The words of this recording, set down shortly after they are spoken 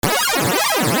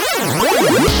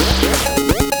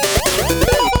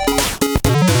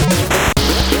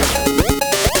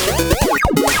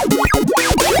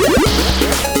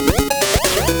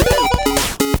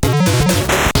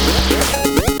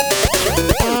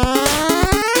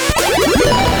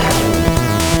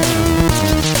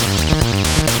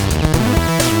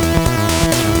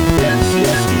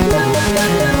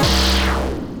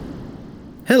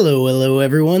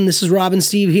This is Rob and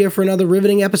Steve here for another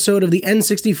riveting episode of the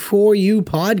N64U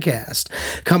podcast,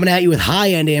 coming at you with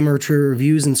high-end amateur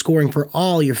reviews and scoring for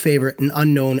all your favorite and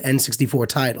unknown N64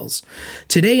 titles.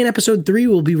 Today in episode 3,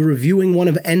 we'll be reviewing one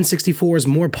of N64's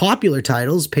more popular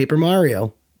titles, Paper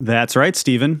Mario. That's right,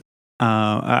 Steven.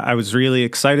 I was really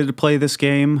excited to play this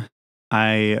game.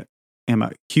 I am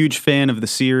a huge fan of the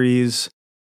series.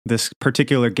 This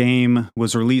particular game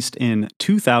was released in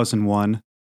 2001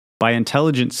 by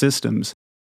Intelligent Systems,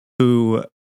 who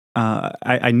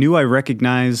I knew I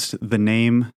recognized the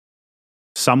name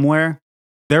somewhere.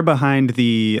 They're behind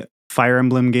the Fire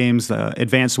Emblem games, the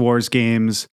Advance Wars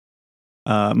games,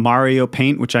 Mario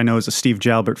Paint, which I know is a Steve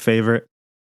Jalbert favorite.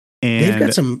 And they've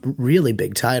got some really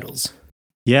big titles.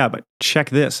 Yeah, but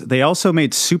check this. They also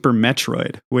made Super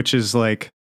Metroid, which is like,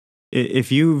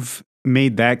 if you've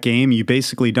made that game, you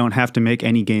basically don't have to make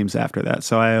any games after that.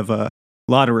 So I have a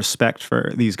lot of respect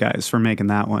for these guys for making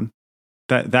that one.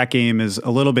 That game is a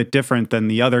little bit different than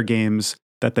the other games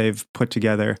that they've put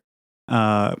together.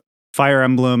 Fire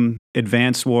Emblem,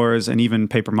 Advance Wars, and even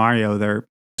Paper Mario, they're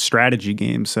strategy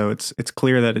games. So it's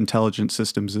clear that Intelligent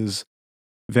Systems is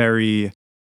very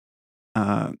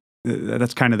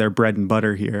that's kind of their bread and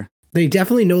butter here. They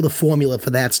definitely know the formula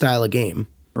for that style of game.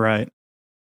 Right.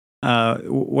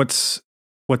 What's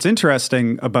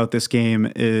interesting about this game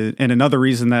is, and another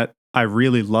reason that I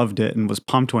really loved it and was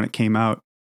pumped when it came out,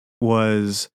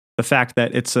 was the fact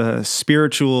that it's a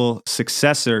spiritual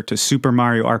successor to Super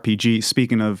Mario RPG.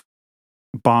 Speaking of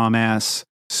bomb-ass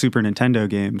Super Nintendo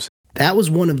games. That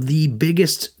was one of the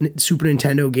biggest Super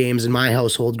Nintendo games in my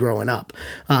household growing up.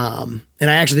 And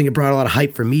I actually think it brought a lot of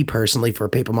hype for me personally for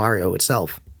Paper Mario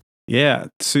itself. Yeah,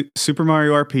 Super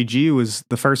Mario RPG was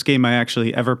the first game I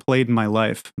actually ever played in my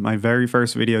life. My very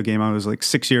first video game. I was like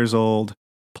 6 years old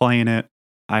playing it.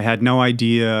 I had no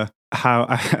idea how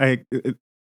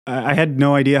I had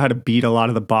no idea how to beat a lot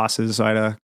of the bosses. So I had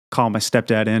to call my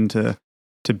stepdad in to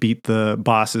beat the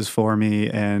bosses for me.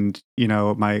 And, you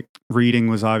know, my reading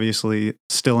was obviously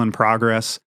still in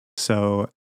progress. So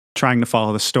trying to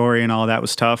follow the story and all that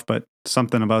was tough, but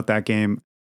something about that game,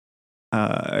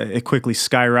 it quickly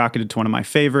skyrocketed to one of my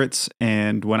favorites.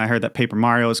 And when I heard that Paper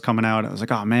Mario was coming out, I was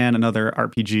like, oh man, another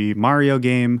RPG Mario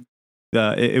game.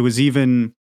 It was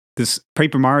even, this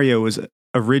Paper Mario was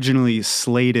originally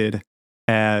slated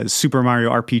as Super Mario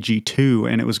RPG 2,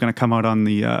 and it was going to come out on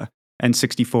the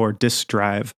N64 disk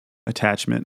drive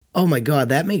attachment. Oh my God,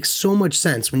 that makes so much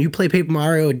sense. When you play Paper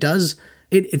Mario,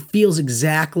 it feels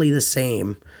exactly the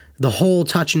same. The whole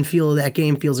touch and feel of that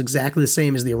game feels exactly the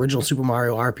same as the original Super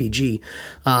Mario RPG.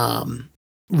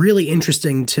 Really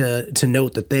interesting to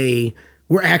note that they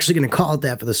were actually going to call it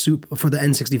that for the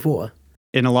N64.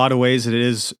 In a lot of ways, it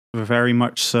is very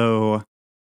much so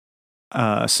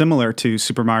similar to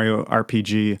Super Mario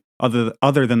RPG,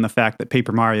 other than the fact that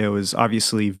Paper Mario is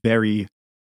obviously very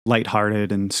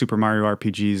lighthearted and Super Mario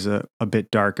RPG is a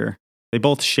bit darker. They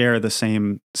both share the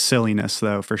same silliness,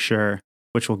 though, for sure,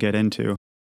 which we'll get into.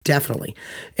 Definitely.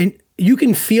 And you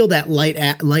can feel that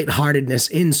lightheartedness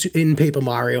in Paper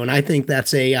Mario, and I think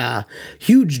that's a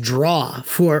huge draw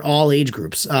for all age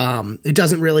groups. It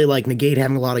doesn't really like negate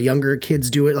having a lot of younger kids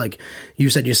do it. Like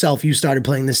you said yourself, you started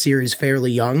playing this series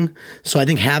fairly young, so I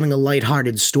think having a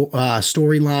lighthearted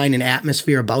storyline and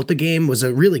atmosphere about the game was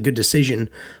a really good decision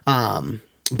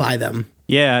by them.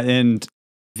 Yeah, and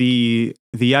the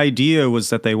idea was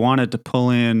that they wanted to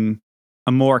pull in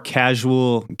a more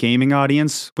casual gaming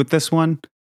audience with this one.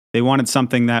 They wanted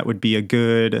something that would be a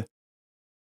good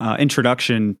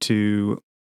introduction to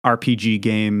RPG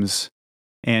games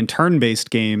and turn-based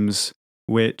games,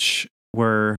 which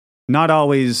were not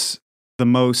always the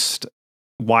most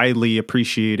widely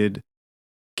appreciated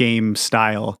game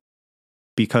style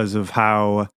because of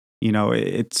how, you know,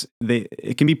 it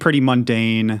can be pretty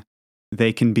mundane.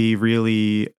 They can be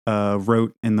really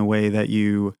rote in the way that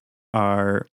you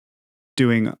are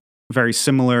doing very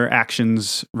similar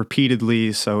actions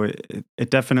repeatedly. So it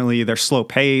definitely, they're slow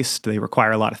paced. They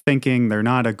require a lot of thinking. They're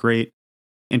not a great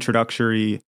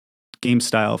introductory game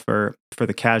style for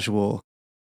the casual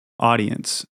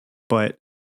audience. But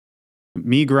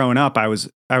me growing up, I was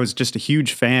just a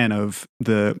huge fan of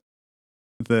the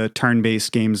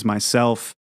turn-based games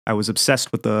myself. I was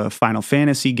obsessed with the Final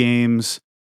Fantasy games.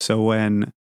 So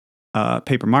when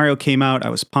Paper Mario came out, I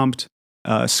was pumped.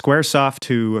 Squaresoft,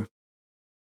 who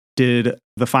did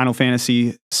the Final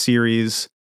Fantasy series,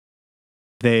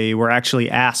 they were actually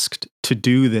asked to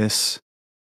do this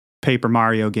Paper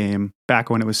Mario game back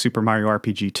when it was Super Mario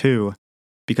RPG 2,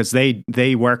 because they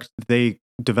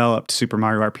developed Super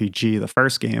Mario RPG, the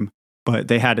first game, but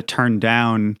they had to turn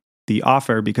down the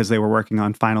offer because they were working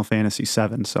on Final Fantasy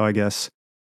 7. So I guess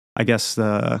I guess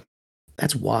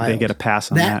That's wild. they get a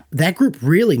pass on that. That group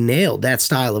really nailed that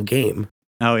style of game.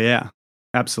 Oh yeah,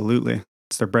 absolutely.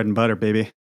 It's their bread and butter,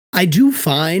 baby. I do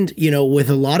find, with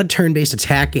a lot of turn-based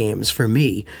attack games, for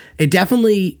me, it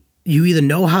definitely you either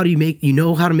know how to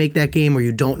make that game or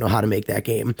you don't know how to make that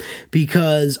game,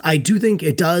 because I do think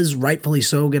it does, rightfully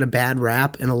so, get a bad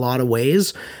rap in a lot of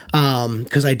ways.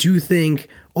 Because I do think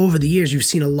over the years you've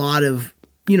seen a lot of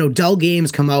dull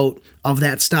games come out of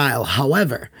that style.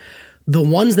 However, the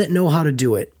ones that know how to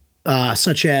do it,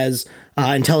 such as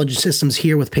Intelligent Systems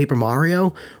here with Paper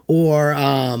Mario, or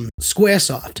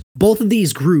Squaresoft. Both of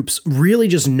these groups really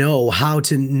just know how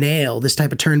to nail this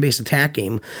type of turn-based attack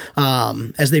game,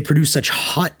 as they produce such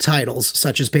hot titles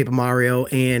such as Paper Mario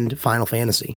and Final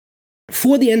Fantasy.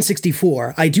 For the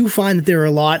N64, I do find that there are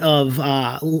a lot of,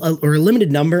 or a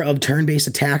limited number of turn-based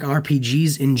attack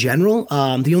RPGs in general.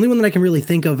 The only one that I can really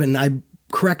think of, and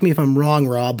correct me if I'm wrong,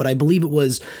 Rob, but I believe it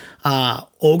was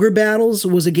Ogre Battles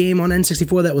was a game on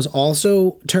N64 that was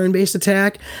also turn-based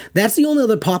attack. That's the only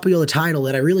other popular title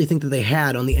that I really think that they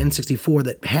had on the N64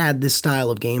 that had this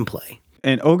style of gameplay.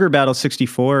 And Ogre Battle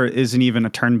 64 isn't even a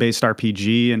turn-based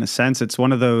RPG in a sense. It's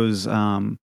one of those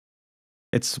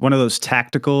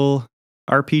tactical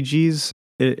RPGs.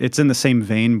 It's in the same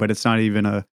vein, but it's not even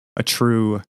a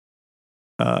true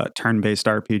turn-based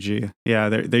RPG. Yeah,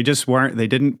 they just weren't. They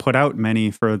didn't put out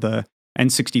many for the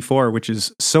N64, which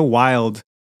is so wild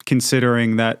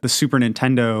considering that the Super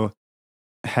Nintendo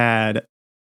had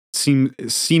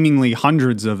seemingly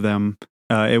hundreds of them.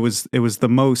 It was the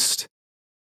most,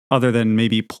 other than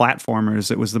maybe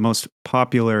platformers, it was the most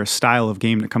popular style of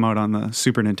game to come out on the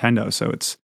Super Nintendo. So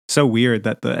it's so weird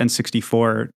that the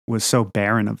N64 was so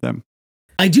barren of them.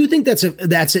 I do think that's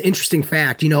an interesting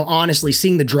fact. Honestly,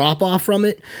 seeing the drop off from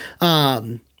it,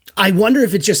 I wonder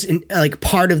if it's just like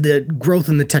part of the growth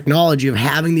in the technology of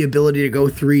having the ability to go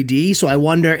 3D. So I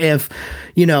wonder if,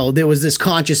 there was this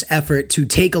conscious effort to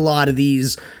take a lot of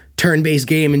these turn-based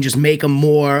game and just make them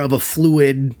more of a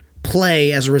fluid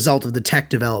play as a result of the tech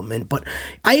development. But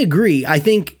I agree. I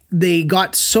think they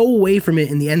got so away from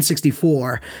it in the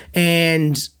N64.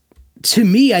 And to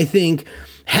me, I think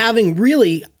having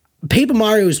really Paper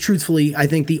Mario is truthfully, I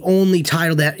think, the only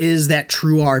title that is that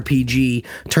true RPG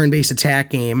turn-based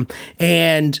attack game.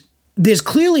 And there's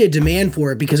clearly a demand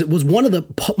for it because it was one of the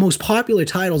most popular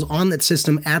titles on that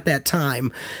system at that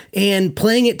time. And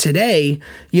playing it today,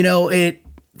 it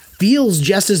feels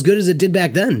just as good as it did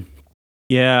back then.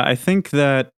 Yeah, I think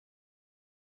that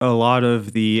a lot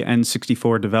of the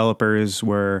N64 developers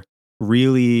were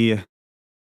really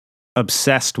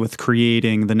obsessed with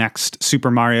creating the next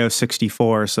Super Mario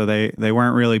 64, so they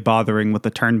weren't really bothering with the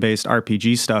turn-based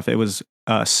RPG stuff. It was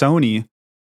Sony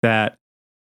that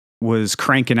was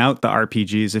cranking out the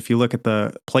RPGs. If you look at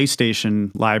the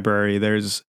PlayStation library,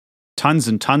 there's tons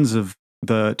and tons of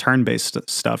the turn-based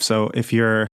stuff. So if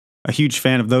you're a huge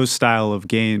fan of those style of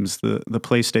games, the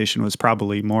PlayStation was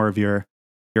probably more of your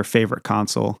favorite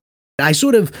console. I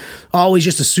sort of always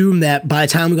just assumed that by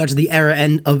the time we got to the era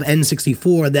of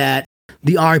N64, that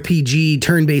the RPG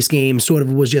turn-based game sort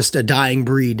of was just a dying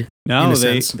breed. No,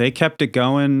 they kept it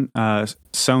going.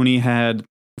 Sony had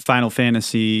Final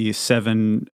Fantasy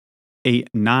 7, 8,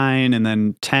 9, and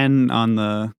then 10 on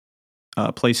the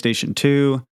PlayStation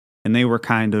 2, and they were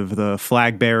kind of the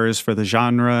flag bearers for the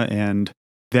genre. And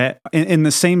that, in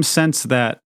the same sense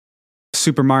that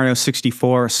Super Mario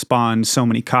 64 spawned so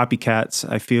many copycats,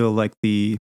 I feel like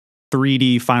the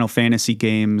 3D Final Fantasy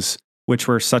games, which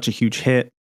were such a huge hit,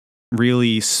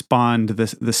 really spawned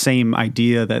the same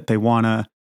idea that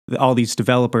all these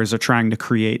developers are trying to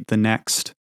create the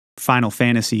next Final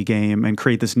Fantasy game and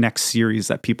create this next series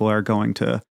that people are going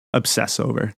to obsess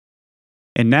over.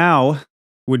 And now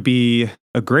would be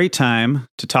a great time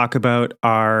to talk about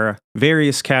our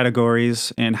various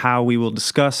categories and how we will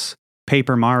discuss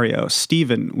Paper Mario.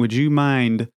 Steven, would you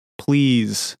mind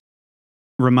please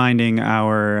reminding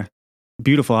our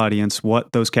beautiful audience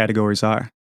what those categories are?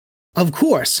 Of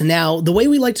course. Now, the way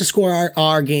we like to score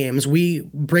our games, we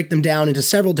break them down into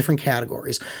several different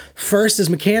categories. First is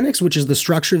mechanics, which is the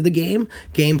structure of the game,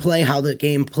 gameplay, how the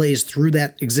game plays through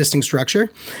that existing structure,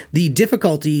 the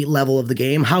difficulty level of the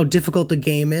game, how difficult the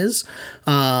game is,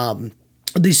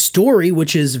 the story,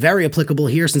 which is very applicable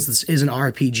here since this is an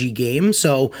RPG game.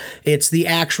 So it's the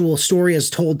actual story as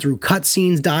told through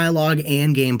cutscenes, dialogue,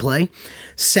 and gameplay.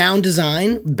 Sound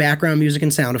design, background music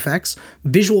and sound effects.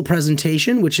 Visual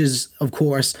presentation, which is, of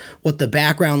course, what the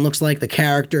background looks like, the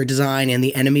character design and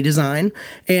the enemy design.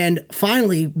 And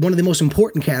finally, one of the most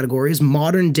important categories,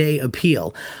 modern day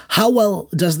appeal. How well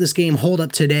does this game hold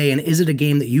up today, and is it a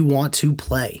game that you want to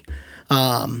play?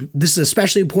 This is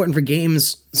especially important for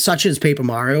games such as Paper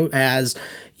Mario, as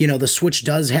you know, the Switch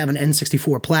does have an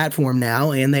N64 platform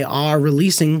now, and they are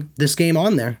releasing this game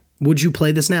on there. Would you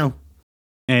play this now?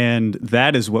 And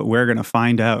that is what we're going to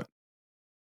find out.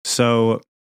 So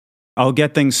I'll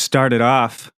get things started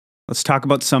off. Let's talk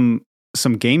about some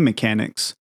game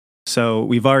mechanics. So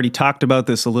we've already talked about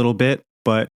this a little bit,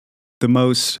 but the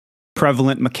most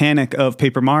prevalent mechanic of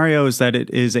Paper Mario is that it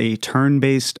is a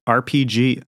turn-based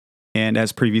RPG. And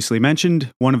as previously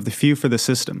mentioned, one of the few for the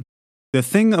system. The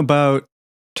thing about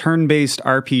turn-based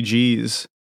RPGs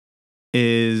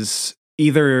is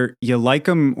either you like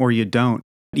them or you don't.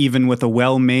 Even with a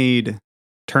well-made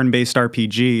turn-based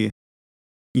RPG,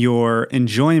 your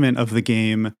enjoyment of the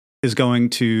game is going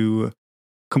to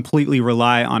completely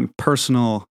rely on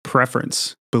personal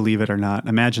preference, believe it or not.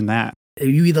 Imagine that.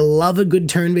 You either love a good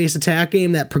turn-based attack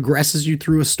game that progresses you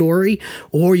through a story,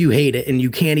 or you hate it and you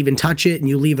can't even touch it and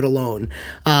you leave it alone.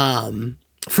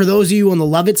 For those of you on the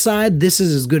love it side, this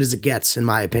is as good as it gets, in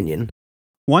my opinion.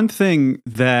 One thing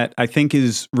that I think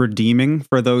is redeeming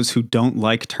for those who don't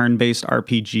like turn-based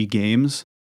RPG games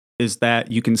is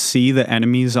that you can see the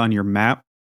enemies on your map,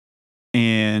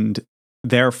 and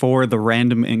therefore the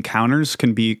random encounters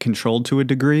can be controlled to a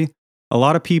degree. A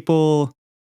lot of people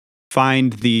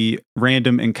find the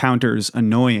random encounters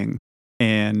annoying.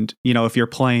 And, you know, if you're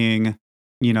playing,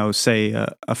 you know, say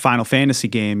a Final Fantasy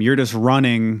game, you're just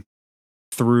running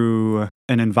through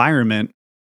an environment.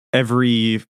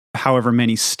 Every however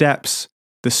many steps,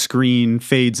 the screen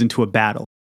fades into a battle.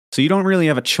 So you don't really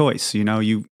have a choice. You know,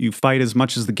 you fight as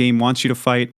much as the game wants you to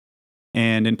fight.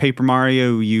 And in Paper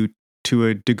Mario, you, to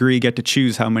a degree, get to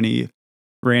choose how many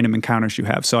random encounters you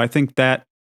have. So I think that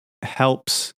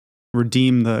helps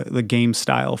redeem the game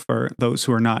style for those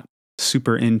who are not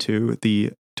super into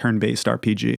the turn-based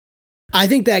RPG. I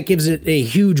think that gives it a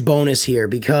huge bonus here,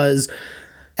 because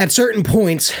at certain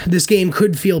points, this game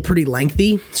could feel pretty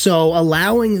lengthy. So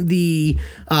allowing the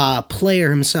player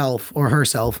himself or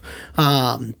herself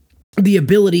the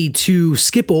ability to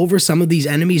skip over some of these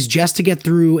enemies just to get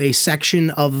through a section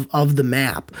of the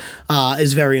map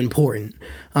is very important.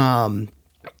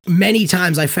 Many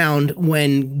times I found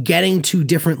when getting to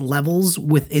different levels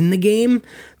within the game,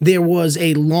 there was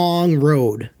a long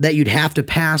road that you'd have to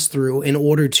pass through in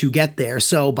order to get there.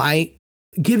 So by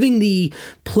giving the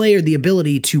player the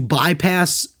ability to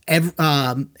bypass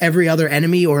every other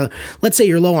enemy, or let's say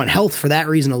you're low on health for that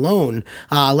reason alone,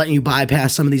 letting you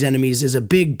bypass some of these enemies is a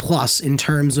big plus in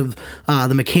terms of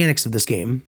the mechanics of this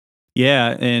game.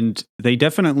 Yeah, and they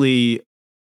definitely,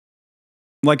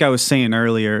 like I was saying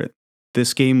earlier,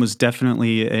 this game was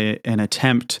definitely an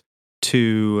attempt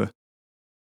to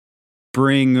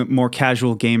bring more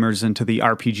casual gamers into the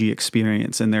RPG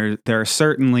experience, and they're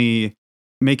certainly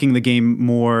making the game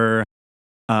more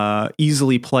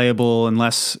easily playable and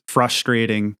less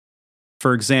frustrating.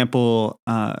 For example,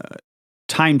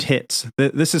 timed hits.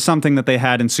 This is something that they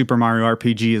had in Super Mario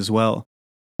RPG as well.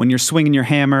 When you're swinging your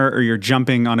hammer or you're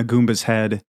jumping on a Goomba's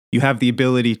head, you have the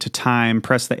ability to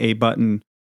press the A button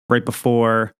right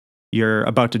before you're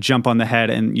about to jump on the head,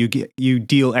 and you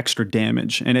deal extra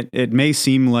damage. And it may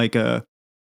seem like a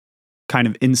kind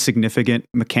of insignificant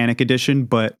mechanic addition,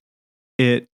 but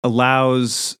it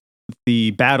allows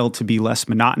the battle to be less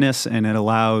monotonous, and it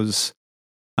allows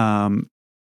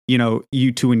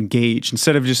you to engage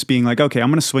instead of just being like, okay, I'm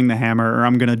going to swing the hammer or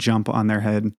I'm going to jump on their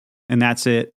head and that's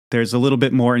it. There's a little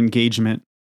bit more engagement,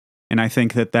 and I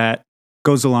think that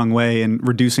goes a long way in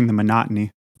reducing the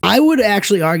monotony. I would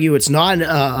actually argue it's not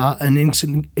an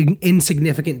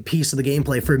insignificant piece of the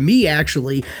gameplay. For me,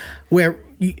 actually, where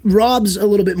Rob's a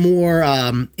little bit more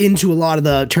into a lot of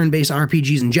the turn-based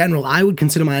RPGs in general, I would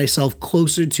consider myself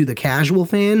closer to the casual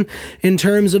fan in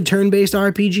terms of turn-based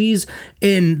RPGs.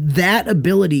 And that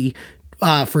ability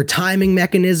for timing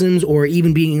mechanisms, or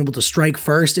even being able to strike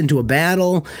first into a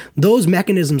battle, those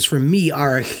mechanisms for me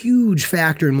are a huge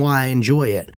factor in why I enjoy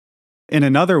it. In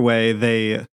another way,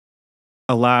 they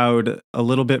allowed a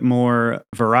little bit more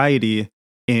variety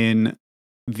in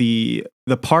the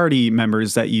party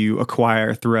members that you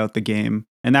acquire throughout the game.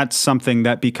 And that's something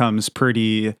that becomes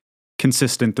pretty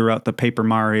consistent throughout the Paper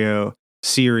Mario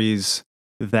series,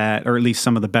 that, or at least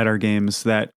some of the better games,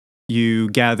 that you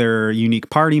gather unique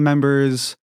party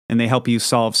members and they help you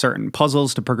solve certain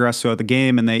puzzles to progress throughout the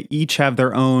game. And they each have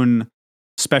their own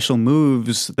special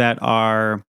moves that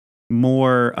are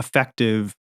more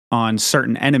effective on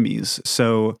certain enemies.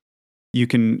 So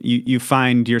you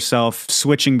find yourself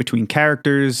switching between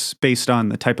characters based on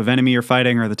the type of enemy you're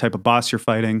fighting or the type of boss you're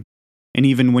fighting. And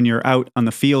even when you're out on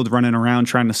the field running around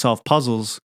trying to solve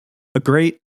puzzles, a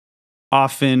great,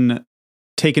 often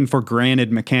taken for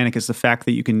granted mechanic is the fact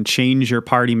that you can change your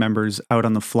party members out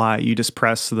on the fly. You just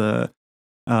press the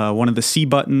one of the C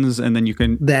buttons, and then you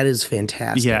can. That is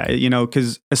fantastic. Yeah,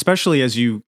 because especially as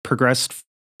you progress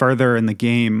further in the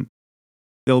game,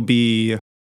 there'll be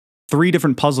 3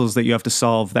 different puzzles that you have to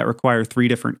solve that require 3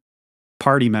 different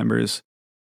party members.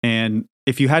 And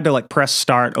if you had to like press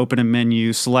start, open a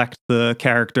menu, select the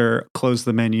character, close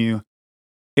the menu,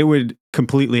 it would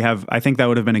completely I think that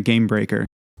would have been a game breaker.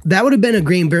 That would have been a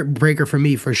game breaker for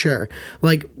me for sure.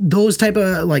 Like those type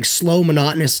of like slow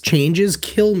monotonous changes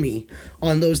kill me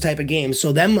on those type of games.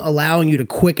 So them allowing you to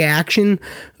quick action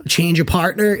change a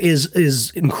partner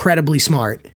is incredibly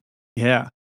smart. Yeah.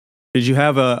 Did you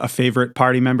have a favorite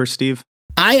party member, Steve?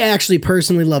 I actually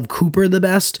personally love Cooper the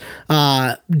best.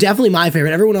 Definitely my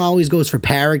favorite. Everyone always goes for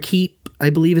Parakeet,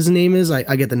 I believe his name is.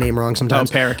 I get the name wrong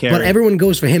sometimes. Oh, Parakeet. But everyone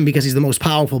goes for him because he's the most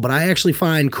powerful. But I actually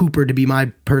find Cooper to be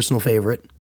my personal favorite.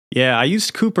 Yeah, I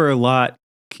used Cooper a lot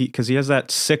because he has that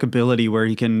sick ability where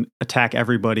he can attack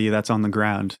everybody that's on the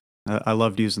ground. I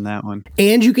loved using that one.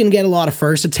 And you can get a lot of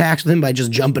first attacks with him by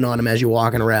just jumping on him as you're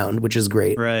walking around, which is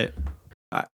great. Right.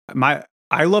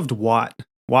 I loved Watt.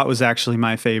 Watt was actually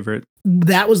my favorite.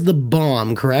 That was the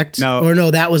bomb, correct? No. Or no,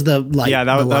 that was the light. Yeah,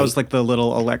 that was like the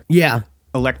little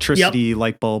electricity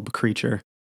light bulb creature.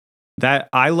 That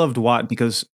I loved Watt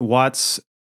because Watt's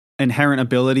inherent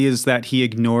ability is that he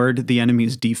ignored the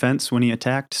enemy's defense when he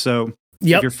attacked. So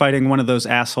if you're fighting one of those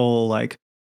asshole like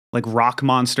rock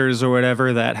monsters or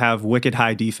whatever that have wicked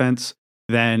high defense,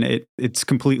 then it's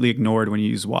completely ignored when you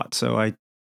use Watt. So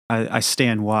I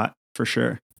stand Watt for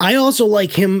sure. I also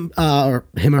like him or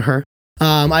her.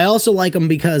 I also like him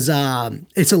because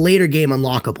it's a later game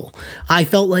unlockable. I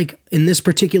felt like in this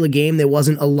particular game there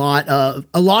wasn't a lot of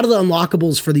the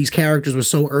unlockables for these characters were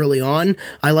so early on.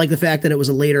 I like the fact that it was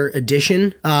a later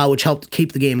addition, which helped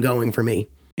keep the game going for me.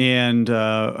 And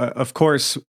of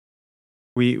course,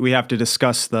 we have to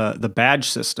discuss the badge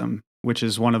system, which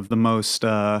is one of the most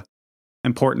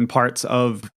important parts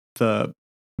of the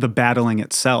battling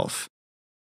itself.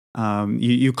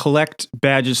 You collect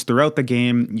badges throughout the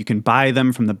game. You can buy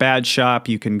them from the badge shop.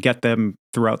 You can get them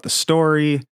throughout the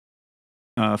story,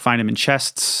 find them in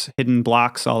chests, hidden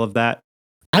blocks, all of that.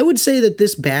 I would say that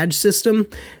this badge system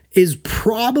is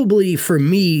probably, for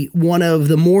me, one of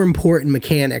the more important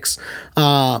mechanics.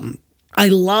 I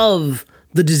love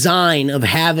the design of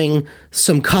having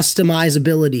some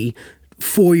customizability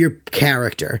for your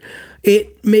character.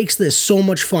 It makes this so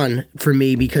much fun for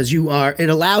me because it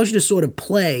allows you to sort of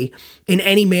play in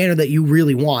any manner that you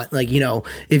really want. Like,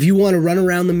 if you want to run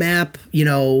around the map,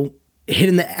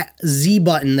 hitting the Z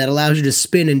button that allows you to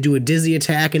spin and do a dizzy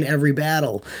attack in every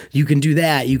battle, you can do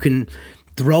that. You can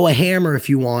throw a hammer if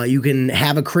you want. You can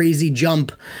have a crazy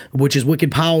jump, which is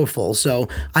wicked powerful. So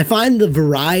I find the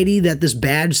variety that this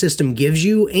badge system gives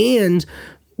you and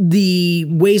the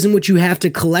ways in which you have to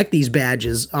collect these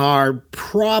badges are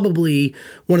probably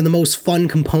one of the most fun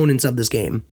components of this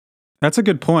game. That's a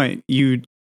good point. You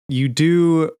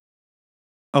do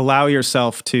allow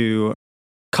yourself to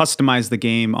customize the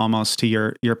game almost to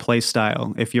your play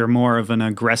style. If you're more of an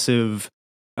aggressive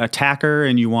attacker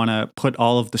and you want to put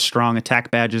all of the strong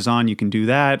attack badges on, you can do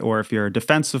that. Or if you're a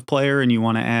defensive player and you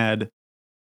want to add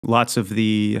lots of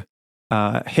the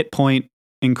hit point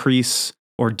increase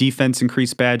or defense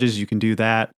increase badges, you can do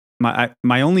that.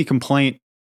 My only complaint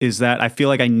is that I feel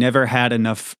like I never had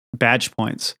enough badge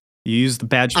points. You use the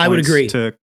badge points I would agree.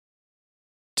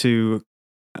 to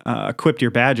equip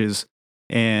your badges,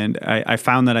 and I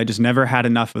found that I just never had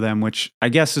enough of them, which I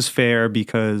guess is fair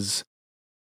because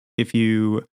if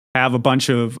you have a bunch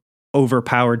of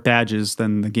overpowered badges,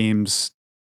 then the game's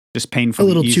just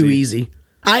painfully a little too easy.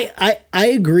 I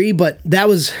agree, but that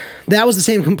was the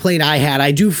same complaint I had.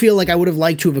 I do feel like I would have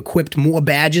liked to have equipped more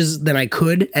badges than I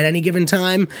could at any given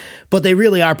time, but they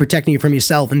really are protecting you from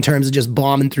yourself in terms of just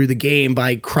bombing through the game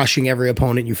by crushing every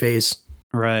opponent you face.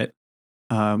 Right.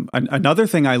 Another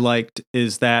thing I liked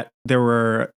is that there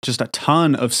were just a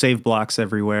ton of save blocks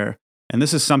everywhere, and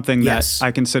this is something that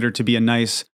I consider to be a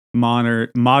nice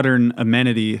modern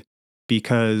amenity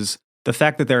because the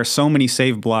fact that there are so many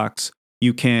save blocks,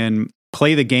 you can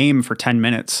play the game for 10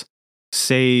 minutes,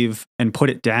 save, and put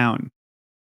it down.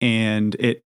 And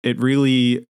it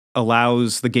really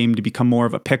allows the game to become more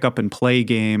of a pick up and play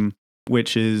game,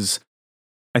 which is,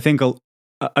 I think,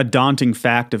 a daunting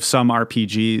fact of some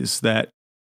RPGs that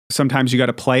sometimes you got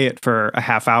to play it for a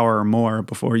half hour or more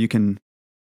before you can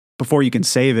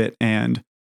save it. And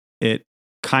it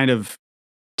kind of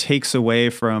takes away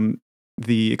from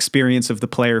the experience of the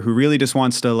player who really just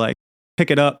wants to like pick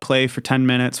it up, play for 10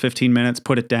 minutes, 15 minutes,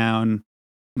 put it down.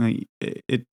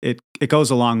 It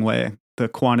goes a long way. the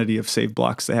quantity of save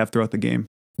blocks they have throughout the game.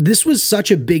 This was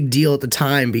such a big deal at the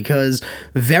time because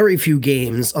very few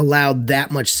games allowed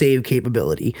that much save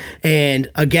capability.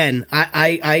 And again,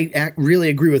 I really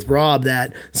agree with Rob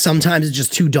that sometimes it's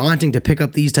just too daunting to pick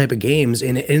up these type of games.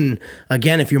 And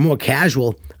again, if you're more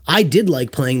casual, I did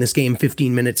like playing this game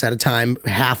 15 minutes at a time,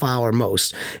 half hour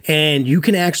most. And you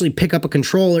can actually pick up a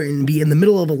controller and be in the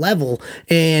middle of a level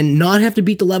and not have to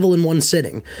beat the level in one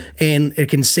sitting. And it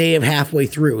can save halfway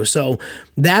through. So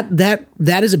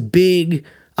that is a big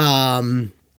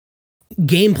gameplay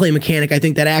mechanic, I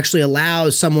think, that actually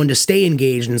allows someone to stay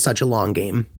engaged in such a long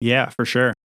game. Yeah, for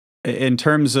sure. In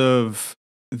terms of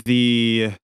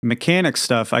the mechanic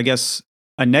stuff, I guess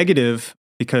a negative,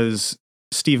 because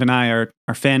Steve and I are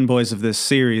fanboys of this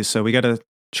series, so we got to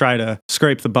try to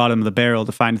scrape the bottom of the barrel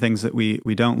to find things that we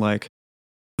don't like.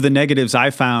 The negatives I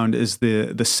found is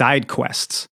the side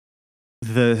quests.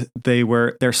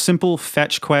 They're simple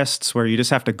fetch quests where you just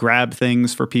have to grab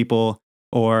things for people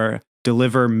or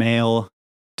deliver mail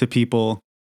to people,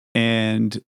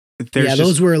 and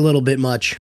those were a little bit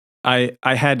much. I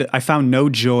found no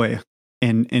joy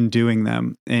in doing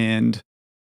them, and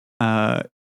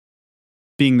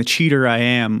being the cheater I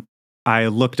am, I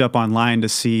looked up online to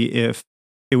see if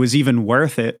it was even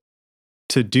worth it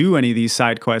to do any of these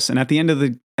side quests, and at the end of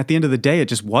the day, it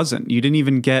just wasn't. You didn't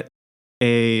even get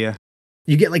you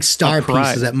get like star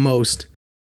pieces at most.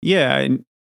 Yeah, and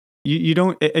you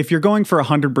don't, if you're going for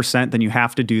 100%, then you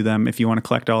have to do them if you want to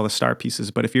collect all the star pieces.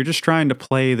 But if you're just trying to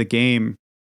play the game,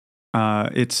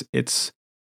 it's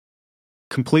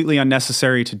completely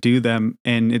unnecessary to do them.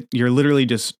 And you're literally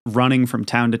just running from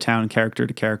town to town, character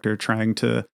to character, trying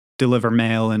to deliver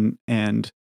mail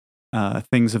and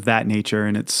things of that nature.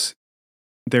 And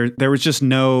there was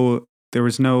no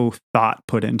thought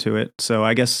put into it. So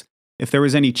I guess if there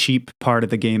was any cheap part of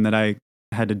the game that I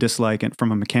had to dislike it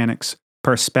from a mechanics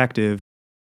perspective,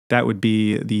 that would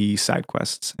be the side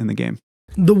quests in the game.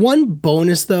 The one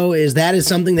bonus, though, is that is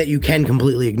something that you can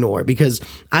completely ignore, because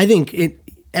I think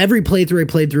every playthrough I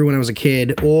played through when I was a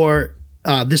kid, or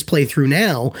this playthrough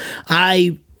now,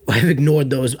 I have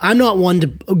ignored those. I'm not one to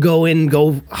go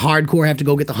hardcore, have to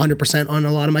go get the 100% on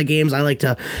a lot of my games. I like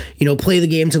to, play the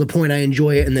game to the point I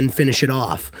enjoy it and then finish it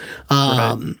off.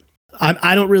 Right.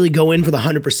 I don't really go in for the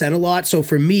 100% a lot. So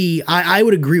for me, I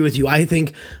would agree with you. I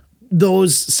think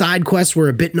those side quests were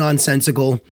a bit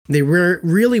nonsensical. They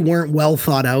really weren't well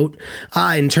thought out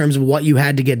in terms of what you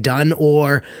had to get done,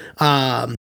 or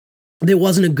there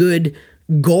wasn't a good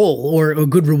goal or a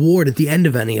good reward at the end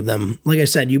of any of them. Like I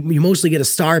said, you mostly get a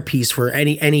star piece for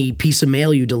any piece of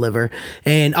mail you deliver,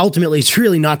 and ultimately it's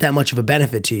really not that much of a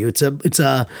benefit to you. It's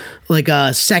a like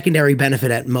a secondary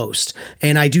benefit at most,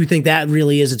 and I do think that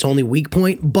really is its only weak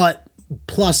point. But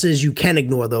plus is you can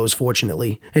ignore those,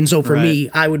 fortunately. And so for me,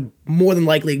 I would more than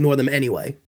likely ignore them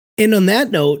anyway. And on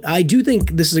that note, I do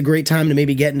think this is a great time to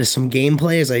maybe get into some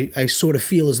gameplay, as I sort of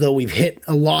feel as though we've hit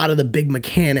a lot of the big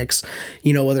mechanics,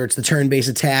 whether it's the turn-based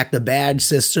attack, the badge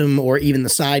system, or even the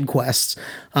side quests.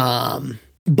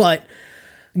 But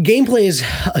gameplay is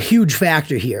a huge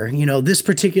factor here. This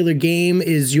particular game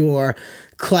is your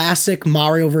classic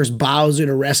Mario vs. Bowser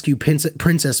to rescue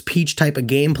Princess Peach type of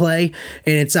gameplay,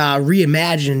 and it's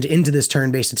reimagined into this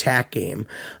turn-based attack game.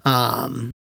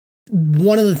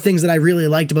 One of the things that I really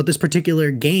liked about this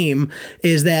particular game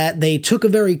is that they took a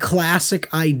very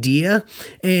classic idea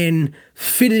and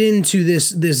fit it into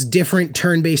this different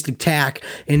turn-based attack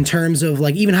in terms of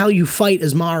like even how you fight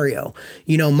as Mario.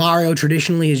 Mario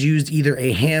traditionally has used either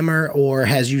a hammer or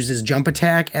has used his jump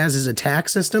attack as his attack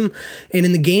system. And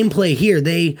in the gameplay here,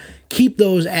 they keep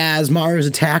those as Mario's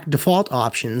attack default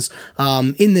options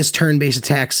in this turn-based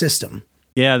attack system.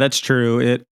 Yeah, that's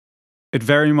true. It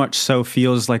very much so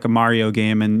feels like a Mario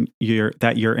game, and you're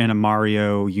in a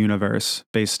Mario universe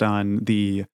based on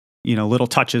the little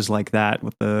touches like that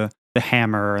with the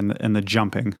hammer and the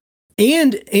jumping.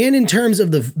 And in terms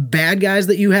of the bad guys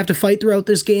that you have to fight throughout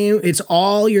this game, it's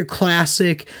all your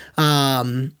classic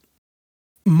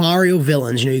Mario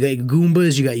villains. You got your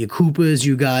Goombas, you got your Koopas,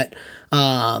 you got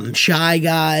Shy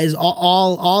Guys,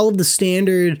 all of the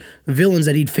standard villains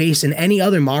that he'd face in any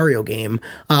other Mario game,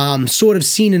 sort of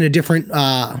seen in a different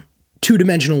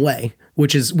two-dimensional way,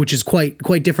 which is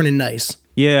quite different and nice.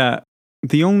 Yeah.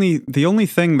 The only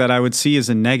thing that I would see as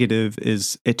a negative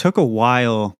is it took a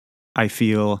while, I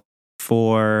feel,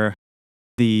 for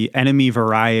the enemy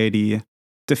variety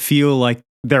to feel like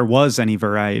there was any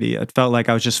variety. It felt like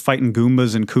I was just fighting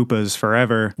Goombas and Koopas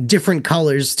forever. Different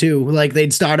colors too. Like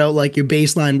they'd start out like your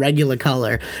baseline regular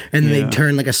color, and then they'd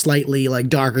turn like a slightly like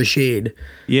darker shade.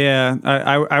 Yeah,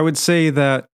 I would say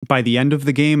that by the end of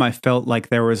the game, I felt like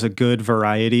there was a good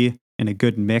variety and a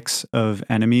good mix of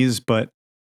enemies. But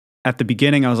at the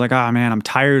beginning, I was like, oh man, I'm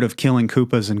tired of killing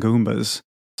Koopas and Goombas.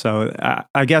 So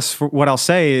I guess what I'll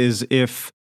say is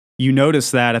if you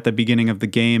notice that at the beginning of the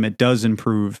game, it does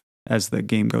improve as the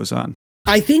game goes on.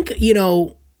 I think,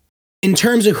 in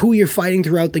terms of who you're fighting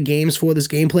throughout the games for this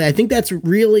gameplay, I think that's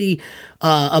really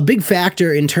a big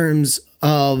factor in terms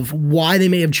of why they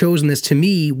may have chosen this. To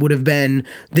me, would have been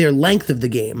their length of the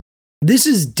game. This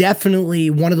is definitely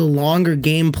one of the longer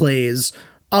gameplays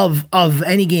of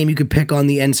any game you could pick on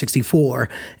the N64.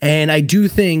 And I do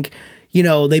think,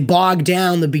 they bog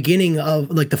down the beginning of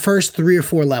like the first 3 or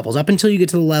 4 levels up until you get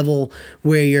to the level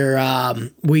where you're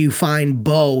where you find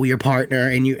Bo, your partner,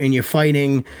 and you're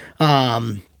fighting.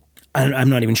 I'm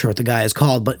not even sure what the guy is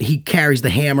called, but he carries the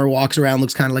hammer, walks around,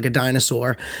 looks kind of like a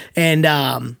dinosaur. And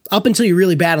up until you're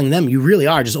really battling them, you really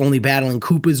are just only battling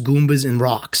Koopas, Goombas, and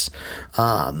rocks.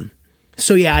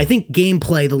 So yeah, I think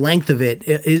gameplay, the length of it,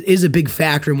 is a big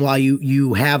factor in why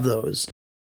you have those.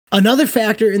 Another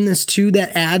factor in this too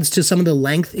that adds to some of the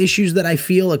length issues that I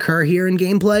feel occur here in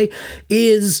gameplay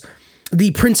is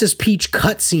the Princess Peach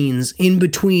cutscenes in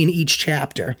between each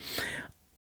chapter.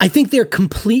 I think they're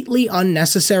completely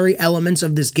unnecessary elements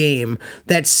of this game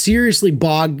that seriously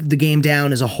bog the game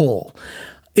down as a whole.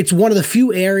 It's one of the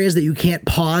few areas that you can't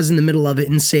pause in the middle of it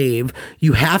and save.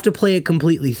 You have to play it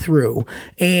completely through.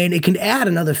 And it can add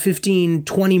another 15,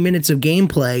 20 minutes of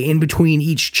gameplay in between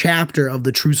each chapter of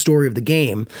the true story of the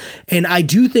game. And I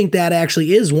do think that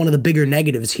actually is one of the bigger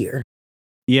negatives here.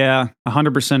 Yeah,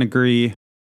 100% agree.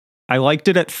 I liked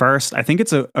it at first. I think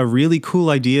it's a really cool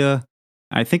idea.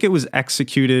 I think it was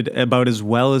executed about as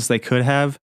well as they could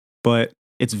have, but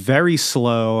it's very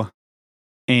slow.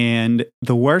 And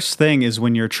the worst thing is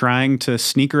when you're trying to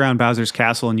sneak around Bowser's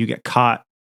castle and you get caught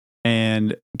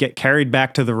and get carried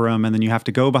back to the room, and then you have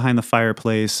to go behind the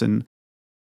fireplace and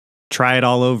try it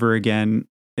all over again.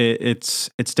 It's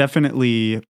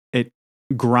definitely, it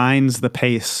grinds the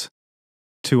pace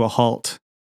to a halt.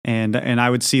 And I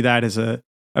would see that as a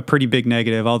pretty big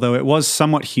negative, although it was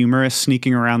somewhat humorous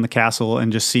sneaking around the castle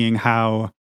and just seeing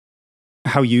how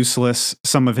useless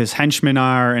some of his henchmen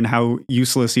are and how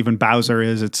useless even Bowser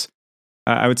is.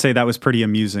 I would say that was pretty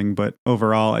amusing, but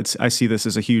overall, I see this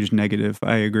as a huge negative.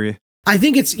 I agree. I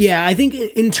think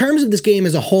in terms of this game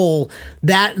as a whole,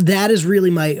 that is really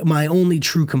my only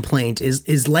true complaint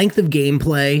is length of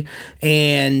gameplay.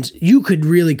 And you could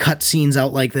really cut scenes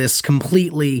out like this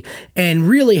completely and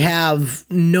really have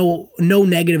no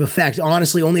negative effect.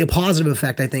 Honestly, only a positive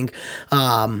effect, I think,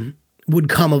 would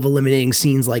come of eliminating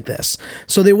scenes like this.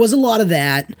 So there was a lot of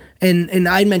that. And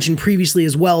I mentioned previously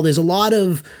as well, there's a lot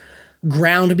of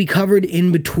ground to be covered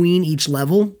in between each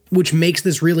level, which makes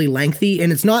this really lengthy.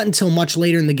 And it's not until much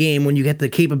later in the game when you get the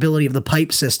capability of the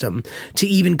pipe system to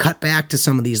even cut back to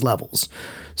some of these levels.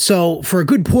 So for a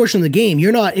good portion of the game,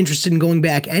 you're not interested in going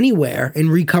back anywhere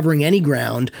and recovering any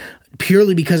ground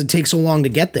purely because it takes so long to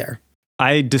get there.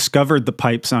 I discovered the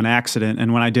pipes on accident.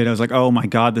 And when I did, I was like, oh my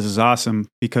God, this is awesome,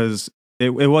 because it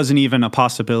wasn't even a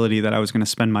possibility that I was going to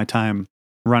spend my time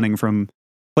running from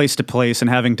place to place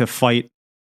and having to fight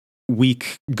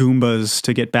weak Goombas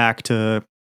to get back to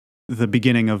the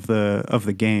beginning of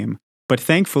the game. But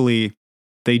thankfully,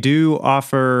 they do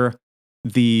offer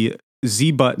the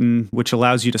Z button, which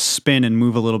allows you to spin and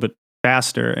move a little bit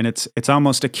faster. And it's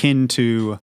almost akin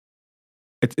to,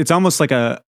 it's almost like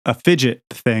a fidget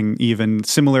thing, even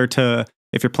similar to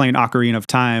if you're playing Ocarina of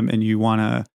Time and you want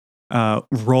to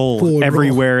roll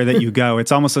everywhere that you go.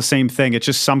 It's almost the same thing. It's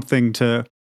just something to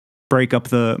break up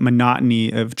the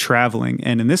monotony of traveling.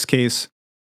 And in this case,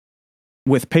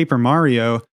 with Paper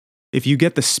Mario, if you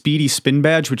get the Speedy Spin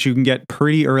badge, which you can get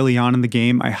pretty early on in the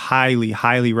game, I highly,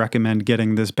 highly recommend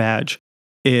getting this badge.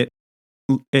 It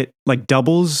like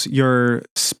doubles your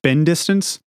spin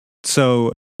distance,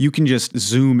 so you can just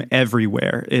zoom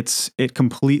everywhere. It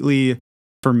completely,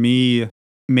 for me,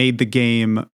 made the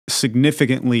game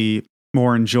significantly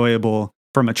more enjoyable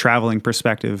from a traveling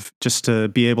perspective, just to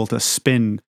be able to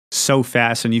spin so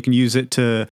fast, and you can use it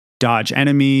to dodge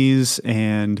enemies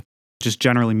and just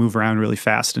generally move around really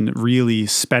fast, and it really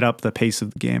sped up the pace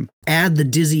of the game. Add the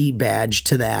Dizzy badge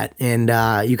to that, and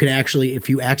you can actually, if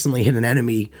you accidentally hit an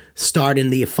enemy, start in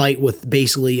the fight with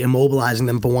basically immobilizing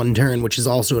them for one turn, which is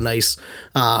also a nice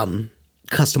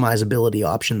customizability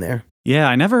option there.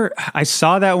 Yeah, I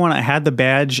saw that one. I had the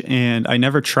badge and I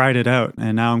never tried it out,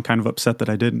 and now I'm kind of upset that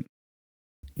I didn't.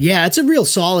 Yeah, it's a real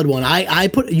solid one.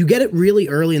 You get it really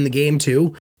early in the game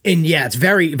too. And yeah, it's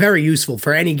very, very useful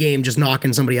for any game. Just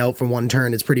knocking somebody out for one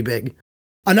turn, it's pretty big.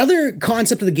 Another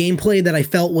concept of the gameplay that I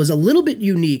felt was a little bit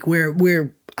unique,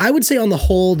 where I would say on the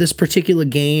whole, this particular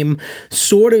game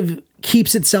sort of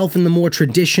keeps itself in the more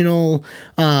traditional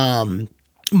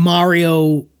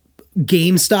Mario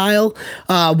game style.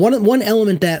 One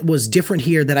element that was different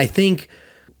here that I think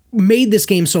made this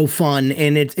game so fun,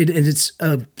 and it's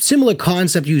a similar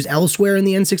concept used elsewhere in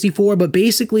the N64, but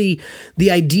basically the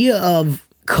idea of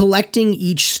collecting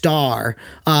each star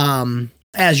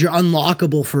as you're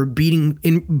unlockable for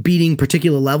beating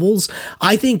particular levels.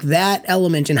 I think that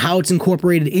element and how it's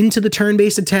incorporated into the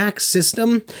turn-based attack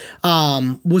system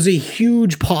was a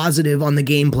huge positive on the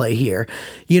gameplay here.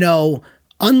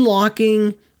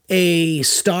 Unlocking a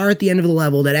star at the end of the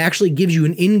level that actually gives you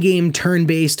an in-game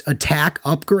turn-based attack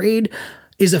upgrade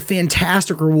is a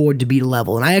fantastic reward to beat a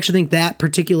level. And I actually think that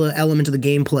particular element of the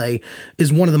gameplay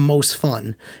is one of the most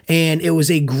fun. And it was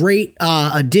a great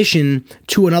addition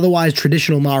to an otherwise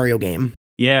traditional Mario game.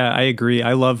 Yeah, I agree.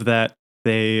 I love that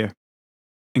they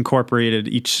incorporated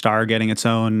each star getting its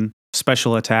own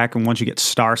special attack. And once you get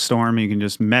Star Storm, you can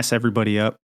just mess everybody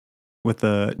up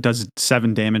does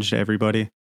 7 damage to everybody.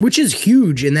 Which is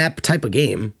huge in that type of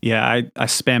game. Yeah, I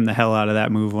spammed the hell out of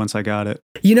that move once I got it.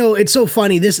 It's so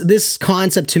funny. This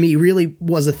concept to me really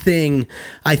was a thing,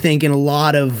 I think, in a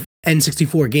lot of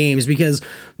N64 games, because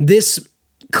this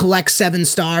collect 7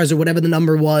 stars or whatever the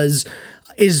number was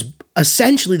is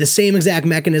essentially the same exact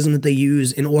mechanism that they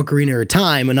use in Ocarina of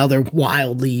Time, another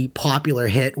wildly popular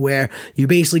hit where you're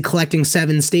basically collecting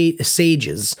 7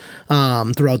 sages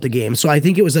throughout the game. So I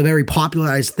think it was a very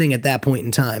popularized thing at that point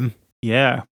in time.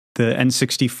 Yeah. The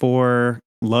N64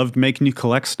 loved making you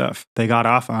collect stuff. They got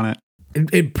off on it.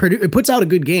 It puts out a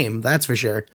good game, that's for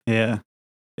sure. Yeah.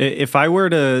 If I were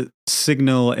to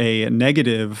signal a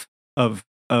negative of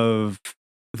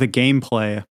the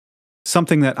gameplay,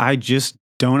 something that I just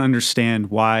don't understand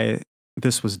why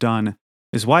this was done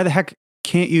is why the heck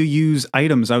can't you use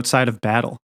items outside of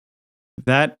battle?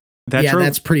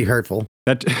 That's pretty hurtful.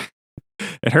 It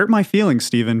hurt my feelings,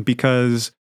 Steven,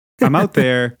 because I'm out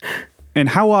there. And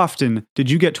how often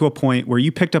did you get to a point where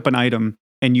you picked up an item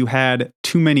and you had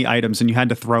too many items and you had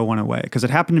to throw one away? Because it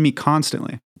happened to me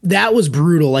constantly. That was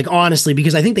brutal, honestly,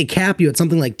 because I think they cap you at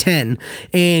something like 10,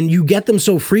 and you get them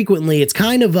so frequently, it's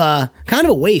kind of a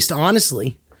waste,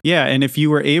 honestly. Yeah, and if you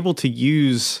were able to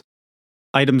use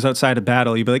items outside of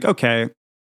battle, you'd be like, okay,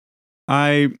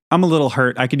 I'm a little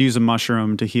hurt. I could use a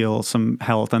mushroom to heal some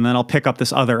health, and then I'll pick up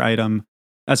this other item.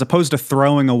 As opposed to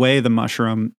throwing away the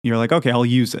mushroom, you're like, okay, I'll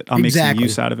use it. I'll make some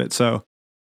use out of it. So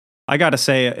I got to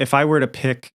say, if I were to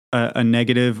pick a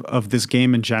negative of this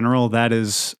game in general, that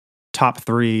is top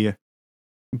 3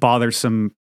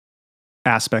 bothersome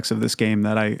aspects of this game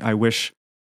that I wish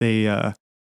they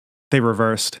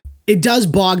reversed. It does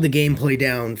bog the gameplay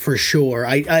down for sure.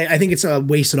 I think it's a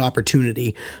wasted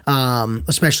opportunity,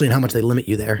 especially in how much they limit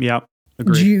you there. Yeah.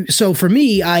 So for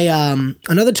me,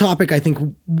 another topic I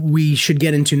think we should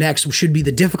get into next should be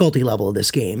the difficulty level of this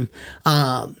game.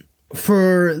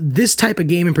 For this type of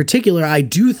game in particular, I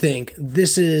do think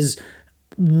this is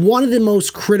one of the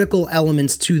most critical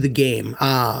elements to the game.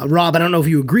 Rob, I don't know if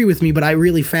you agree with me, but I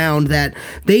really found that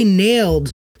they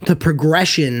nailed the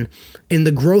progression in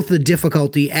the growth of the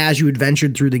difficulty as you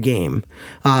adventured through the game.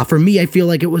 For me, I feel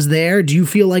like it was there. Do you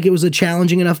feel like it was a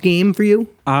challenging enough game for you?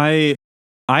 I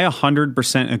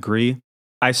 100% agree.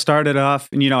 I started off,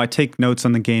 and I take notes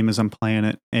on the game as I'm playing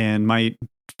it, and my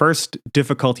first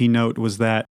difficulty note was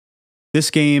that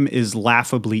this game is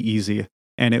laughably easy,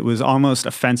 and it was almost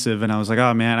offensive, and I was like,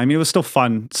 oh man, it was still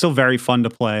fun, still very fun to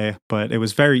play, but it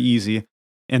was very easy.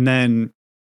 And then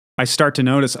I start to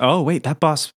notice, oh wait, that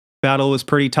boss battle was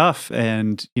pretty tough,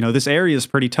 and this area is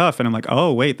pretty tough, and I'm like,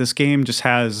 oh wait, this game just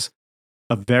has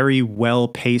a very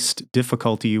well-paced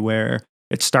difficulty where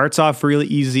it starts off really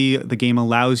easy. The game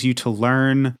allows you to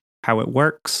learn how it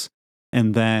works.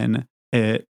 And then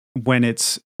when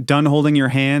it's done holding your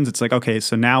hands, it's like, okay,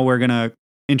 so now we're going to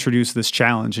introduce this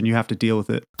challenge and you have to deal with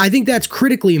it. I think that's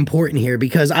critically important here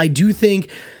because I do think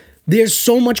there's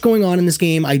so much going on in this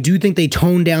game. I do think they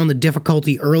toned down the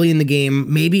difficulty early in the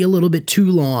game, maybe a little bit too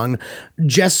long,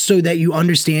 just so that you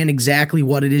understand exactly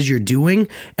what it is you're doing.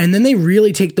 And then they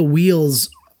really take the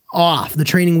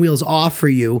training wheels off for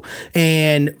you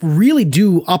and really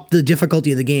do up the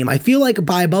difficulty of the game. I feel like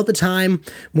by about the time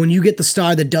when you get the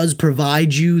star that does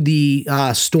provide you the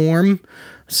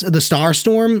Star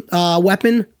Storm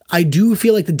weapon, I do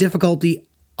feel like the difficulty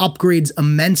upgrades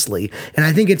immensely. And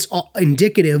I think it's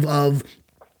indicative of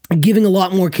giving a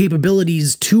lot more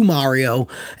capabilities to Mario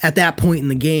at that point in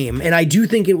the game. And I do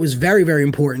think it was very, very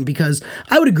important because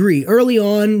I would agree early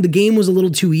on, the game was a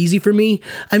little too easy for me.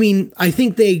 I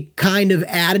think they kind of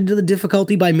added to the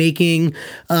difficulty by making,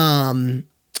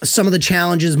 some of the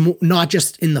challenges, not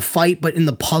just in the fight, but in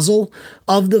the puzzle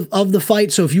of the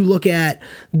fight. So if you look at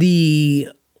the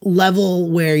level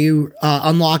where you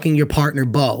unlocking your partner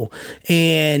Bo,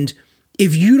 and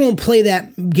if you don't play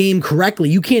that game correctly,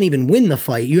 you can't even win the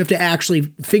fight. You have to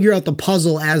actually figure out the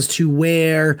puzzle as to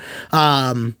where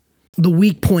the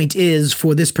weak point is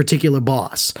for this particular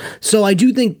boss. So I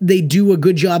do think they do a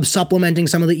good job supplementing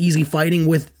some of the easy fighting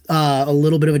with a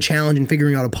little bit of a challenge in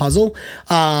figuring out a puzzle.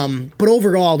 But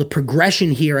overall, the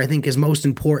progression here, I think, is most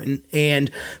important. And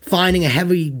finding a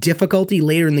heavy difficulty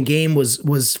later in the game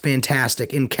was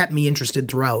fantastic and kept me interested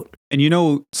throughout. And you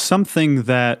know, something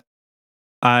that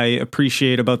I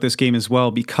appreciate about this game as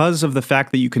well, because of the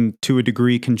fact that you can, to a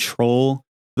degree, control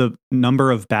the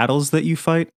number of battles that you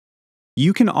fight,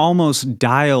 you can almost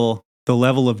dial the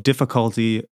level of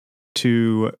difficulty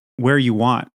to where you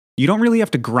want. You don't really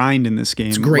have to grind in this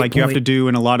game like you have to do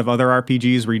in a lot of other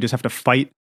RPGs where you just have to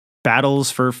fight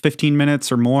battles for 15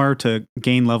 minutes or more to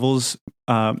gain levels.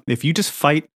 If you just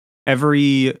fight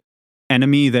every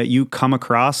enemy that you come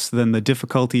across, then the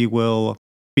difficulty will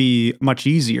be much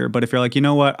easier. But if you're like, you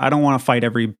know what, I don't want to fight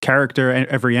every character,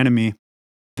 every enemy,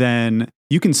 then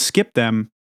you can skip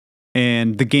them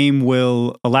and the game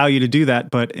will allow you to do that.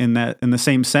 But in the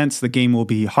same sense, the game will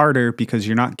be harder because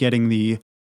you're not getting the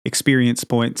experience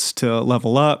points to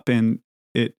level up, and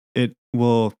it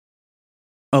will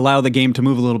allow the game to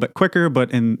move a little bit quicker,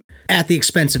 but at the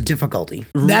expense of difficulty.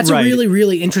 That's right. A really,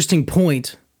 really interesting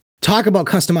point. Talk about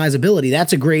customizability.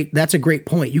 That's a great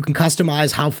point. You can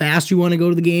customize how fast you want to go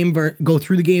to the game, go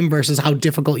through the game versus how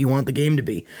difficult you want the game to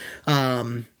be.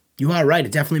 You are right.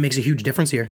 It definitely makes a huge difference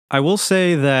here. I will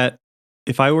say that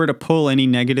if I were to pull any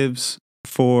negatives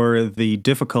for the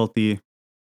difficulty,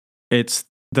 it's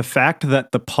the fact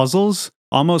that the puzzles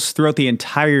almost throughout the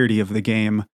entirety of the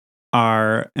game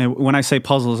are, and when I say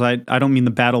puzzles, I don't mean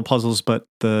the battle puzzles, but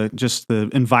just the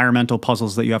environmental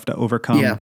puzzles that you have to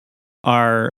overcome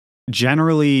are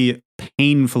generally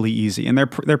painfully easy. And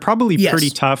they're probably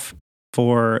pretty tough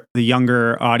for the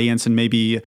younger audience and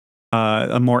maybe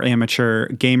a more amateur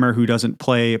gamer who doesn't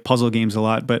play puzzle games a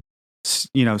lot. But,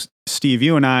 you know, Steve,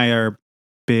 you and I are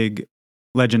big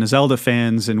Legend of Zelda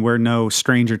fans, and we're no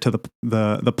stranger to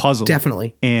the puzzle.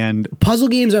 Definitely. And puzzle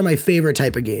games are my favorite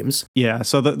type of games. Yeah,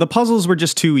 so the puzzles were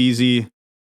just too easy.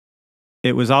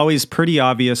 It was always pretty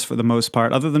obvious for the most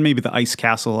part, other than maybe the Ice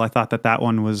Castle. I thought that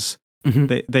one was,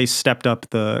 they stepped up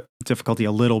the difficulty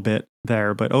a little bit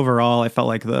there, but overall I felt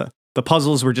like the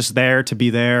puzzles were just there to be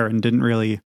there and didn't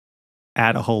really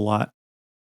add a whole lot.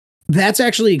 That's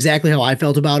actually exactly how I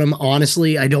felt about them.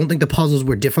 Honestly, I don't think the puzzles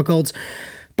were difficult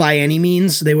by any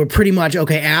means. They were pretty much,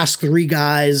 okay, ask 3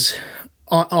 guys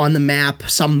on the map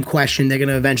some question. They're going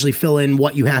to eventually fill in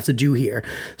what you have to do here.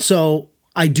 So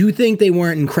I do think they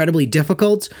weren't incredibly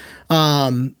difficult,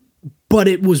 but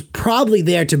it was probably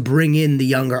there to bring in the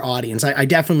younger audience. I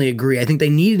definitely agree. I think they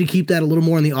needed to keep that a little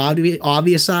more on the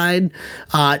obvious side,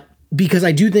 because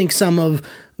I do think some of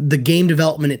the game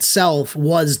development itself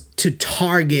was to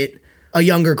target a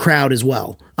younger crowd as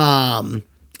well.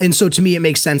 And so to me, it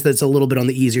makes sense that it's a little bit on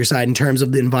the easier side in terms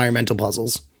of the environmental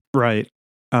puzzles. Right.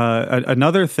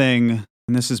 Another thing,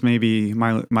 and this is maybe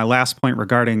my last point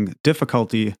regarding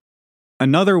difficulty,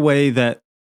 another way that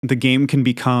the game can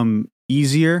become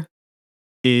easier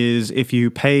is if you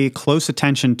pay close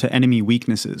attention to enemy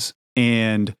weaknesses.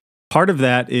 And part of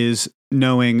that is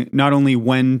knowing not only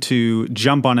when to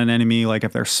jump on an enemy, like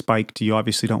if they're spiked, you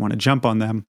obviously don't want to jump on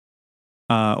them,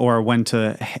 or when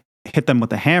to hit them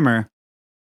with a hammer.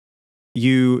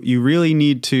 You really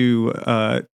need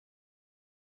to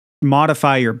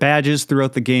modify your badges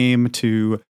throughout the game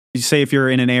to, say if you're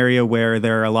in an area where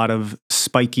there are a lot of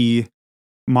spiky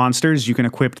monsters, you can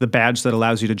equip the badge that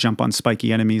allows you to jump on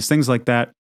spiky enemies, things like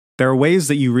that. There are ways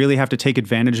that you really have to take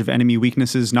advantage of enemy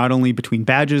weaknesses, not only between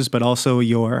badges, but also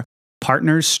your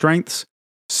partner's strengths,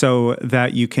 so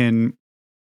that you can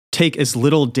take as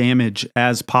little damage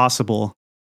as possible,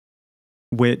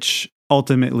 which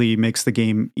ultimately makes the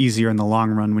game easier in the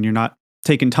long run when you're not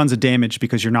taking tons of damage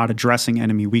because you're not addressing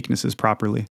enemy weaknesses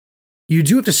properly. You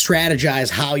do have to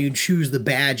strategize how you choose the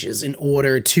badges in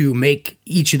order to make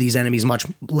each of these enemies much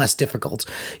less difficult.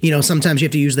 You know, sometimes you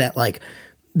have to use that, like,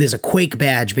 there's a Quake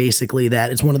badge, basically, that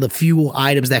is one of the few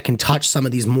items that can touch some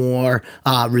of these more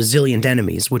resilient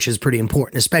enemies, which is pretty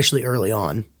important, especially early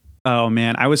on. Oh,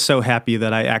 man. I was so happy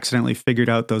that I accidentally figured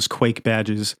out those Quake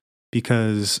badges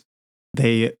because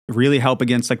they really help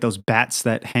against like those bats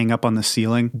that hang up on the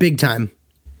ceiling. Big time.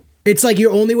 It's like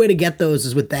your only way to get those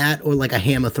is with that or like a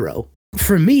hammer throw.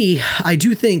 For me, I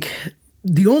do think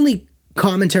the only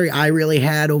commentary I really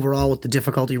had overall with the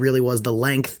difficulty really was the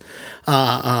length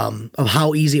of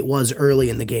how easy it was early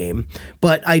in the game.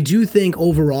 But I do think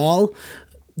overall,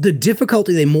 the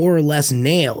difficulty they more or less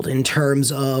nailed in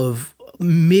terms of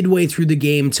midway through the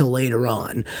game till later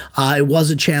on. It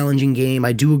was a challenging game.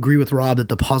 I do agree with Rob that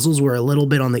the puzzles were a little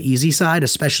bit on the easy side,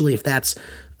 especially if that's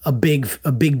a big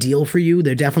deal for you.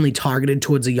 They're definitely targeted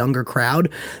towards a younger crowd.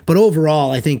 But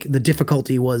overall, I think the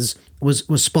difficulty was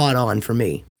spot on for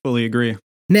me. Fully agree.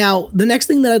 Now, the next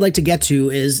thing that I'd like to get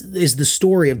to is the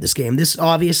story of this game. This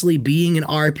obviously being an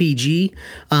RPG,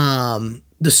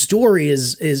 the story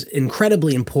is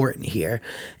incredibly important here.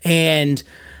 And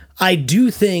I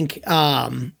do think,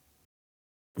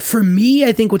 for me,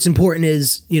 I think what's important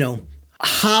is,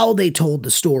 how they told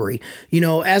the story.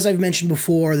 As I've mentioned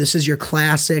before, this is your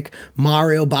classic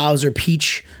Mario, Bowser,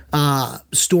 Peach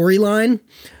storyline,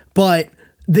 but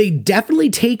they definitely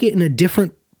take it in a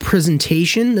different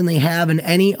presentation than they have in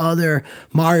any other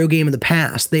Mario game of the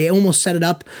past. They almost set it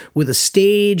up with a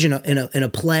stage and a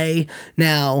play.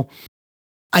 Now,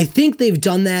 I think they've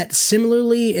done that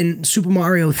similarly in Super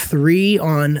Mario 3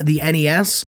 on the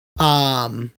NES,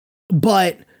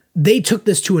 but they took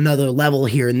this to another level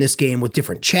here in this game with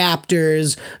different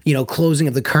chapters, closing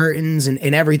of the curtains and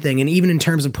everything. And even in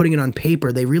terms of putting it on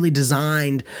paper, they really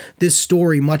designed this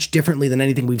story much differently than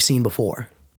anything we've seen before.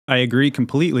 I agree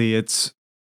completely.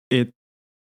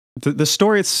 The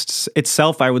story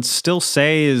itself, I would still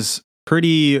say, is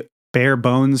pretty bare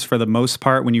bones for the most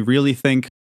part when you really think.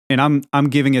 And I'm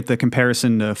giving it the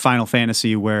comparison to Final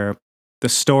Fantasy, where the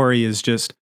story is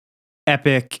just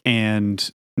epic, and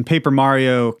in Paper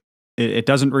Mario, it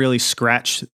doesn't really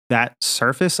scratch that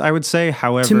surface, I would say.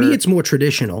 However, to me, it's more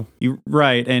traditional.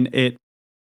 Right, and it,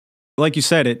 like you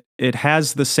said, it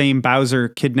has the same Bowser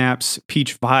kidnaps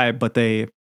Peach vibe, but they,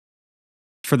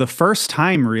 for the first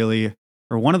time, really,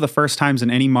 or one of the first times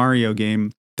in any Mario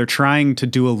game, they're trying to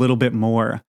do a little bit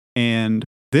more. And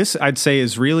this, I'd say,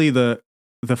 is really the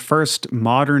first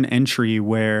modern entry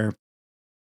where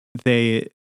they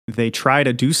try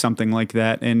to do something like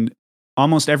that. And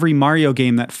almost every Mario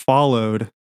game that followed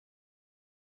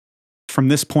from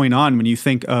this point on, when you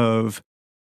think of,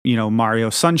 Mario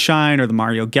Sunshine or the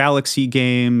Mario Galaxy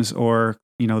games or,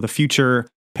 the future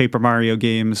Paper Mario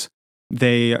games,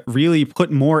 they really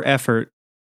put more effort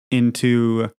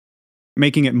into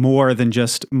making it more than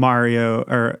just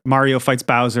Mario fights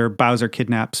Bowser, Bowser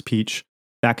kidnaps Peach,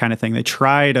 that kind of thing. They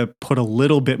try to put a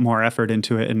little bit more effort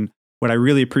into it. And what I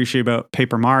really appreciate about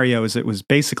Paper Mario is it was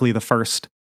basically the first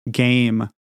game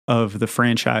of the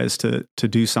franchise to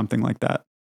do something like that.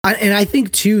 And I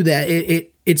think too that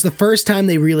it's the first time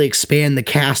they really expand the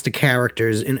cast of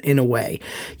characters in a way,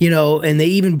 and they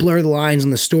even blur the lines in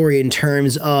the story in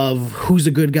terms of who's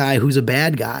a good guy, who's a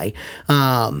bad guy.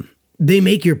 They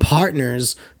make your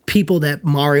partners people that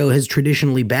Mario has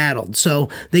traditionally battled. So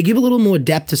they give a little more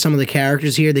depth to some of the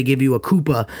characters here. They give you a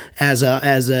Koopa as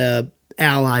a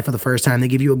ally for the first time. They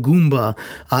give you a Goomba,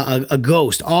 a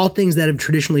Ghost, all things that have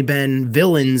traditionally been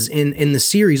villains in the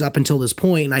series up until this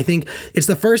point. And I think it's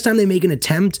the first time they make an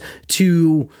attempt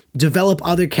to develop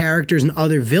other characters and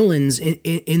other villains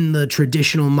in the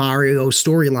traditional Mario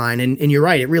storyline. And you're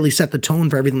right, it really set the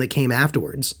tone for everything that came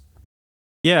afterwards.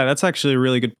 Yeah, that's actually a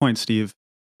really good point, Steve.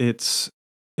 It's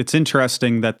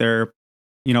interesting that a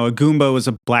Goomba was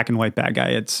a black and white bad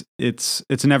guy. It's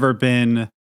never been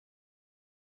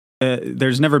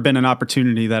there's never been an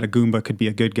opportunity that a Goomba could be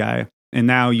a good guy. And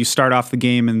now you start off the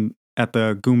game at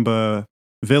the Goomba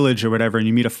village or whatever, and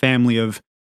you meet a family of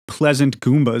pleasant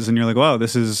Goombas, and you're like, wow,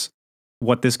 this is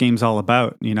what this game's all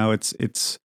about.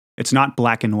 It's not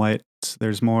black and white.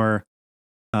 There's more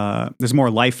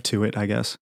life to it, I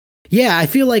guess. Yeah, I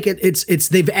feel like it's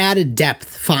they've added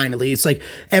depth finally. It's like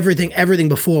everything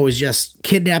before was just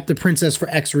kidnap the princess for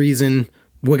X reason.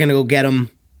 We're gonna go get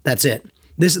him. That's it.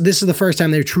 This is the first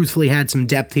time they've truthfully had some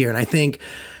depth here, and I think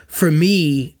for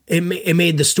me, it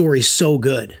made the story so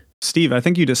good. Steve, I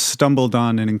think you just stumbled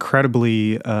on an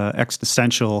incredibly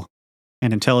existential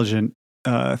and intelligent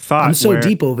thought. I'm so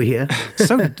deep over here.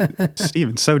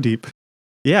 Steven, so deep.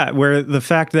 Yeah, where the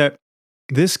fact that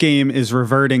this game is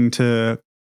reverting to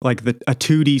like a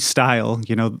 2D style,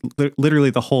 literally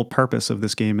the whole purpose of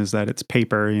this game is that it's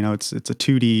paper, it's a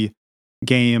 2D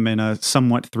game in a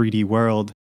somewhat 3D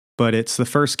world, but it's the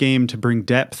first game to bring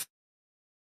depth.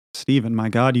 Steven, my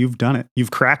God, you've done it. You've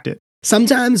cracked it.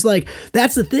 Sometimes,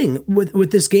 that's the thing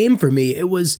with this game for me. It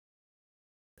was,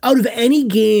 out of any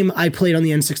game I played on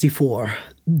the N64,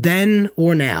 then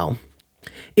or now,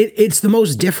 it's the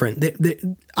most different.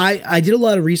 I did a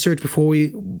lot of research before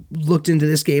we looked into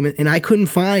this game, and I couldn't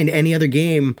find any other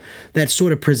game that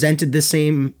sort of presented the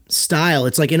same style.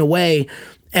 It's like, in a way,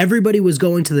 everybody was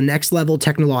going to the next level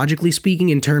technologically speaking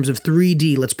in terms of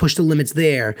 3D. Let's push the limits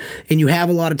there. And you have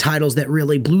a lot of titles that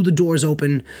really blew the doors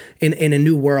open in a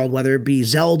new world, whether it be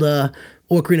Zelda,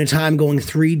 Ocarina of Time going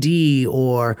 3D,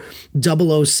 or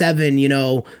 007,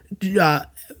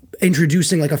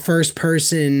 introducing like a first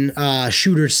person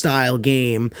shooter style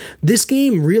game. This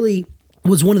game really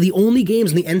was one of the only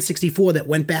games in the N64 that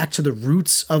went back to the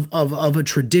roots of a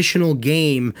traditional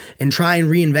game and tried to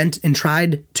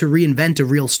reinvent a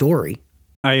real story.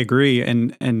 I agree,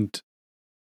 and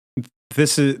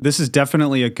this is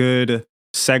definitely a good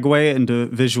segue into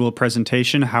visual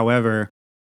presentation. However,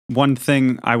 one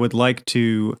thing I would like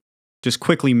to just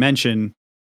quickly mention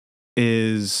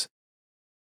is,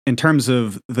 in terms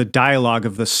of the dialogue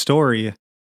of the story,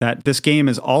 that this game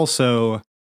is also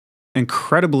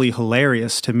incredibly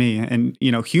hilarious to me. And,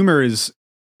 humor is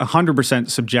 100%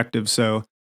 subjective. So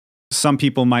some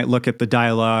people might look at the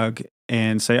dialogue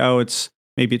and say, oh,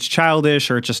 maybe it's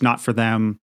childish, or it's just not for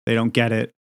them. They don't get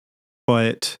it.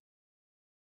 But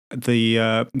they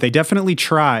definitely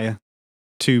try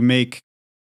to make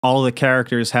all the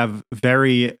characters have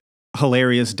very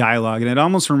hilarious dialogue. And it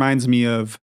almost reminds me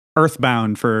of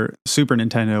Earthbound for Super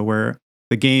Nintendo, where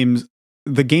the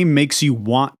game makes you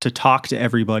want to talk to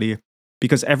everybody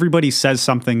because everybody says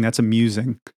something that's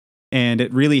amusing, and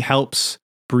it really helps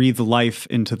breathe life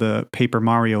into the Paper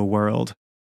Mario world.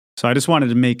 So I just wanted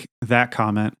to make that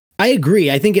comment. I agree.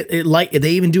 I think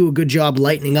they even do a good job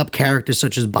lightening up characters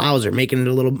such as Bowser, making him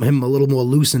a little more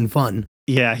loose and fun.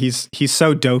 Yeah, he's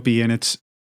so dopey, and it's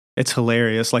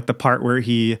hilarious. Like the part where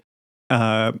he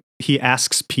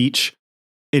asks Peach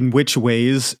in which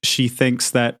ways she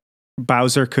thinks that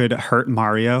Bowser could hurt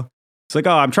Mario. It's like,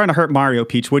 oh, I'm trying to hurt Mario,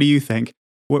 Peach. What do you think?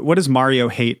 What does Mario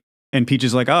hate? And Peach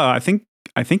is like, oh, I think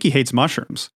he hates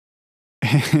mushrooms.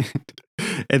 And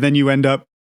then you end up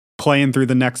playing through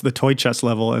the toy chest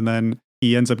level, and then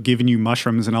he ends up giving you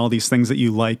mushrooms and all these things that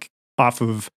you like off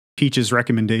of Peach's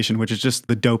recommendation, which is just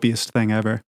the dopiest thing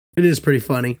ever. It is pretty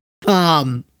funny.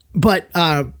 But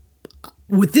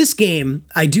with this game,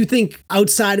 I do think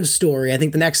outside of story, I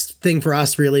think the next thing for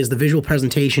us really is the visual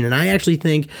presentation. And I actually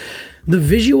think the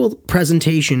visual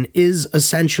presentation is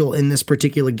essential in this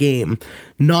particular game,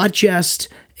 not just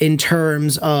in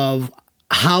terms of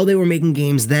how they were making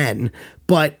games then,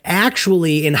 but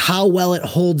actually in how well it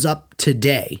holds up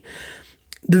today.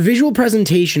 The visual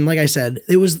presentation, like I said,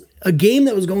 it was a game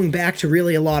that was going back to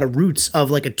really a lot of roots of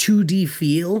like a 2D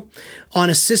feel on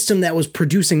a system that was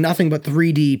producing nothing but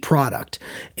 3D product.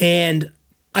 And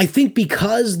I think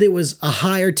because there was a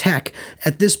higher tech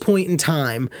at this point in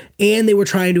time, and they were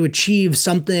trying to achieve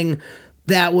something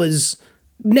that was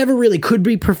never really could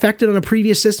be perfected on a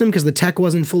previous system because the tech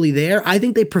wasn't fully there, I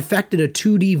think they perfected a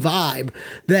 2D vibe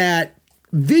that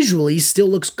visually still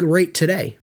looks great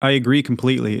today. I agree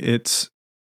completely.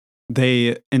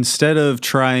 They, instead of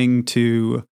trying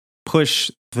to push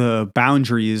the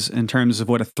boundaries in terms of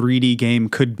what a 3D game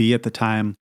could be at the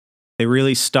time, they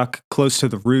really stuck close to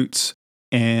the roots.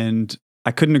 And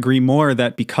I couldn't agree more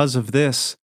that because of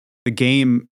this, the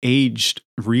game aged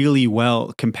really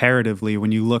well comparatively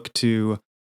when you look to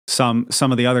some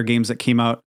of the other games that came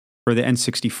out for the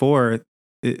N64,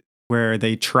 where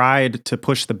they tried to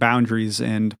push the boundaries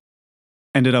and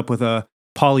ended up with a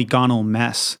polygonal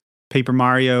mess. Paper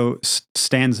Mario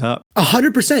stands up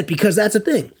 100%, because that's the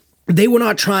thing. They were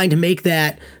not trying to make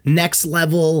that next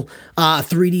level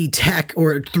 3D tech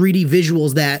or 3D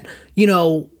visuals that,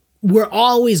 we're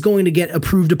always going to get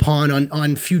approved upon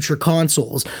on future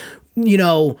consoles.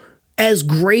 As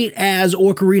great as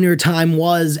Ocarina of Time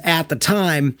was at the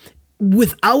time,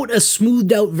 without a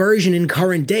smoothed out version in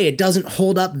current day, it doesn't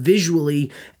hold up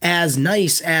visually as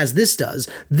nice as this does.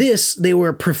 They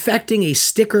were perfecting a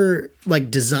sticker like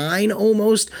design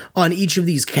almost on each of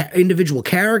these individual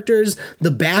characters. The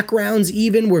backgrounds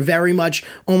even were very much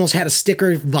almost had a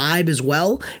sticker vibe as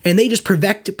well. And they just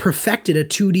perfected a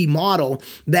 2D model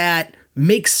that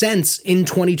makes sense in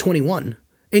 2021.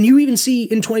 And you even see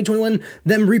in 2021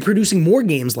 them reproducing more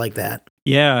games like that.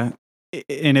 Yeah.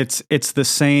 And it's the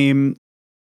same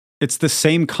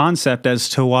concept as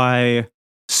to why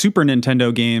Super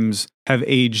Nintendo games have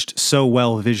aged so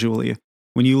well visually.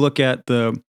 When you look at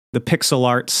the pixel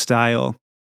art style,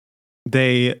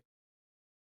 they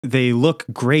look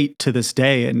great to this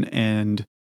day. And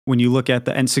when you look at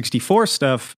the N64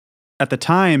 stuff, at the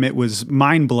time it was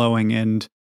mind-blowing and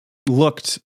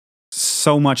looked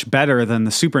so much better than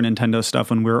the Super Nintendo stuff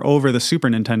when we were over the Super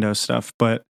Nintendo stuff.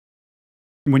 But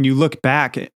when you look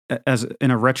back as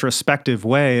in a retrospective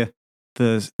way,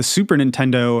 the Super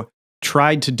Nintendo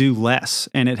tried to do less,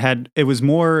 and it was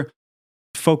more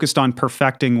focused on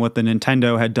perfecting what the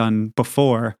Nintendo had done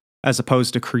before, as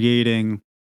opposed to creating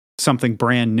something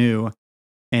brand new.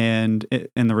 And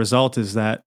the result is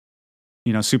that,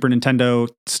 Super Nintendo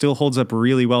still holds up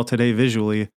really well today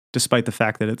visually, despite the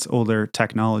fact that it's older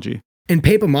technology. And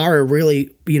Paper Mario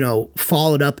really,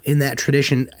 followed up in that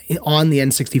tradition on the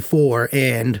N64,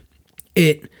 and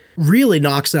it really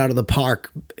knocks it out of the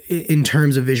park in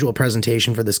terms of visual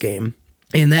presentation for this game.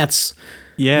 And that's,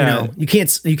 you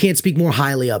can't speak more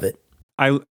highly of it.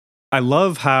 I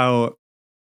love how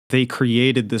they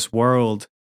created this world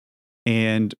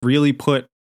and really put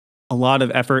a lot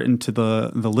of effort into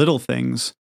the little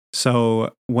things.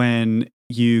 So when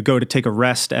you go to take a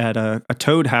rest at a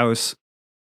Toad house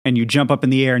and you jump up in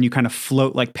the air and you kind of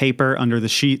float like paper under the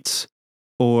sheets,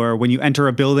 or when you enter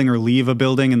a building or leave a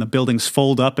building and the buildings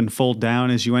fold up and fold down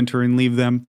as you enter and leave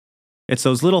them, it's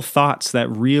those little thoughts that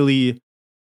really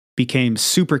became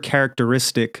super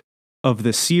characteristic of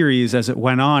the series as it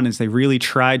went on, as they really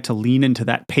tried to lean into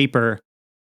that paper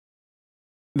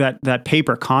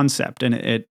concept.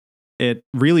 And it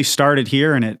really started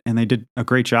here, and they did a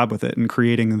great job with it in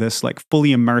creating this like fully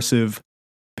immersive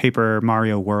Paper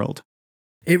Mario world.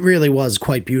 It really was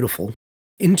quite beautiful.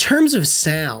 In terms of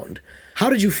sound, how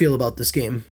did you feel about this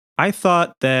game? I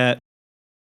thought that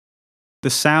the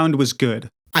sound was good.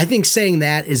 I think saying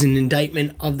that is an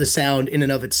indictment of the sound in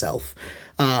and of itself.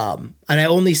 And I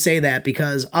only say that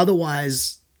because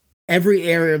otherwise, every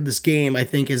area of this game, I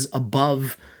think, is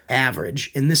above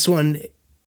average. And this one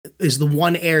is the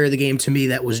one area of the game to me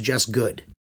that was just good.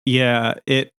 Yeah,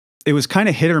 it was kind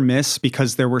of hit or miss,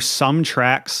 because there were some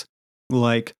tracks,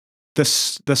 like the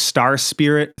Star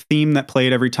Spirit theme that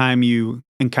played every time you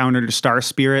encountered a Star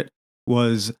Spirit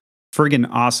was friggin'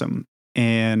 awesome.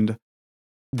 And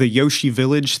the Yoshi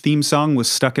Village theme song was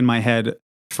stuck in my head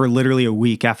for literally a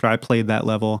week after I played that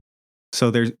level.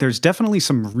 So there's definitely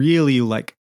some really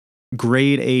like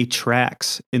grade A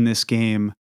tracks in this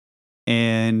game.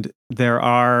 And there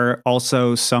are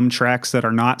also some tracks that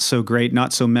are not so great,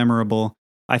 not so memorable.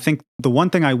 I think the one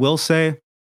thing I will say,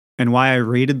 and why I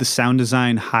rated the sound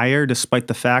design higher, despite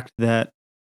the fact that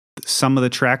some of the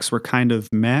tracks were kind of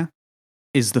meh,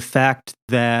 is the fact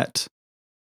that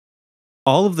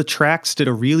all of the tracks did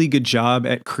a really good job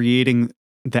at creating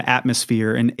the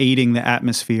atmosphere and aiding the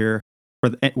atmosphere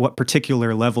for what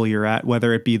particular level you're at,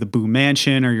 whether it be the Boo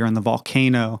Mansion or you're on the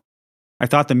volcano. I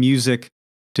thought the music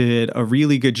did a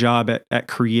really good job at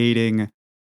creating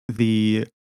the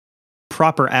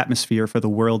proper atmosphere for the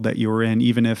world that you were in,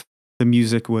 even if the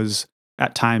music was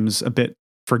at times a bit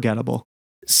forgettable.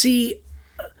 See,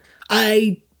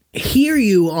 I hear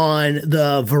you on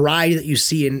the variety that you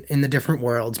see in the different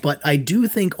worlds, but I do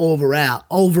think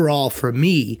overall for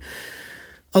me,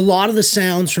 a lot of the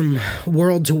sounds from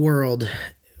world to world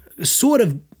sort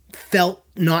of felt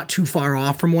not too far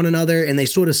off from one another, and they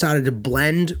sort of started to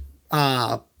blend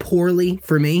poorly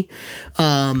for me.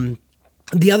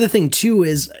 The other thing too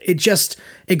is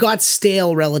it got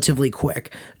stale relatively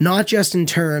quick, not just in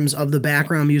terms of the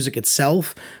background music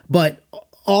itself, but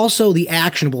also the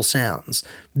actionable sounds.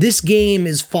 This game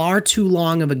is far too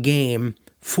long of a game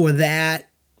for that.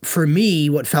 For me,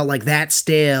 what felt like that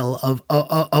stale of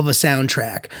a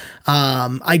soundtrack.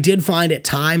 I did find at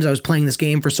times I was playing this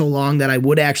game for so long that I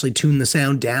would actually tune the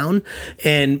sound down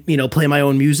and, play my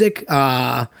own music.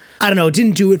 I don't know. It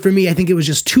didn't do it for me. I think it was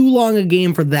just too long a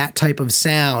game for that type of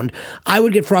sound. I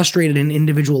would get frustrated in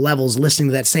individual levels listening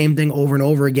to that same thing over and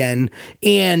over again.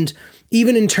 And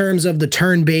even in terms of the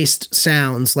turn-based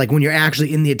sounds, like when you're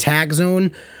actually in the attack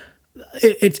zone,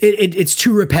 it's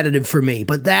too repetitive for me.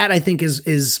 But that I think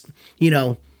is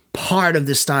part of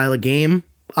this style of game,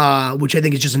 which I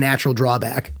think is just a natural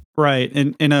drawback. Right.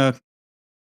 In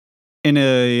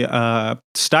a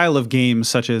style of game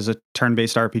such as a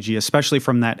turn-based RPG, especially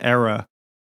from that era,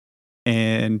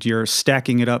 and you're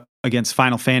stacking it up against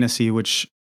Final Fantasy, which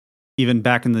even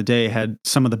back in the day had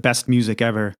some of the best music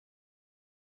ever,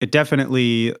 it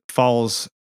definitely falls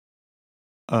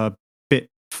a bit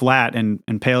flat and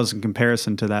pales in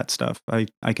comparison to that stuff. I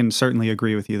can certainly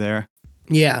agree with you there.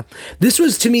 Yeah. This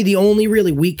was, to me, the only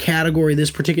really weak category this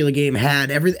particular game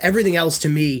had. Everything else, to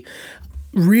me,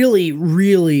 really,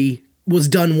 really was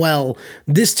done well.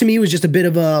 This, to me, was just a bit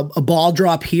of a ball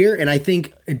drop here, and I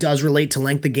think it does relate to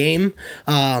length of game.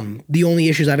 The only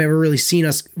issues I've ever really seen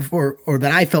or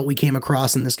that I felt we came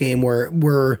across in this game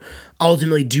were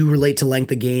ultimately do relate to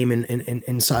length of game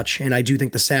and such, and I do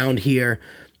think the sound here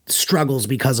struggles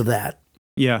because of that.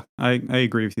 Yeah, I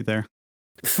agree with you there.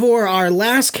 For our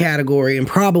last category, and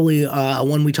probably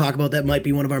one we talk about that might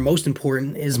be one of our most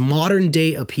important, is modern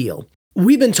day appeal.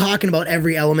 We've been talking about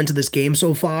every element of this game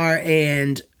so far,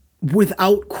 and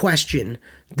without question,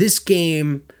 this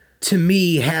game to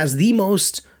me has the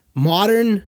most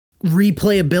modern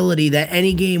replayability that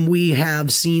any game we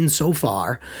have seen so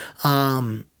far.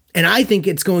 And I think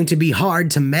it's going to be hard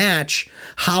to match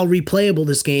how replayable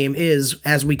this game is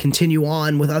as we continue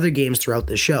on with other games throughout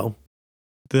this show.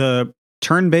 The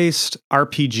turn-based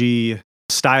RPG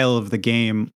style of the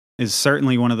game is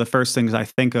certainly one of the first things I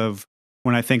think of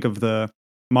when I think of the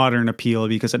modern appeal,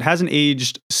 because it hasn't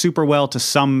aged super well to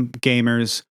some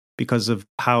gamers because of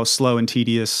how slow and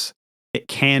tedious it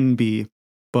can be.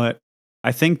 But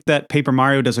I think that Paper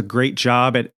Mario does a great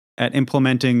job at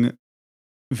implementing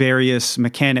various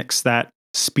mechanics that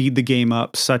speed the game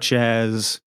up, such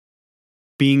as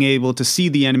being able to see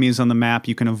the enemies on the map.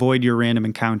 You can avoid your random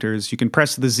encounters. You can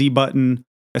press the Z button,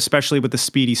 especially with the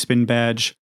speedy spin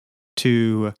badge,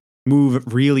 to move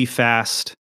really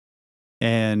fast.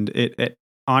 And it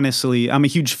honestly, I'm a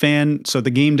huge fan, so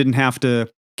the game didn't have to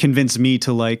convince me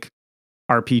to like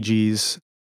RPGs,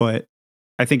 but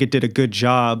I think it did a good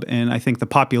job, and I think the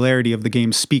popularity of the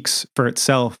game speaks for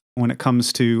itself when it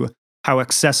comes to how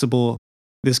accessible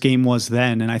this game was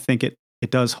then, and I think it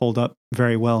does hold up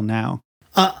very well now.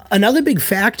 Another big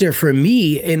factor for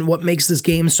me in what makes this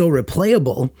game so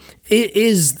replayable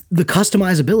is the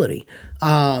customizability.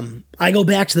 I go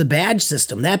back to the badge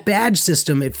system. That badge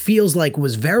system, it feels like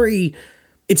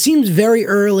it seems very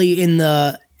early in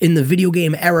the video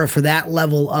game era for that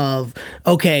level of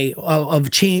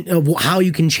change of how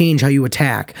you can change how you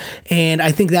attack. And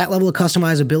I think that level of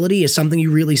customizability is something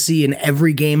you really see in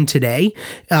every game today.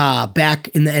 Back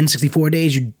in the N64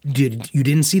 days, you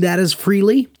didn't see that as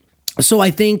freely. So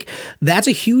I think that's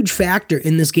a huge factor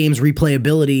in this game's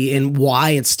replayability and why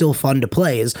it's still fun to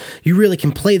play is you really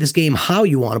can play this game how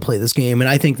you want to play this game. And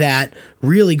I think that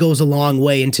really goes a long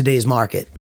way in today's market.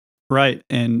 Right.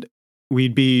 And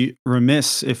we'd be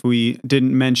remiss if we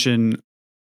didn't mention,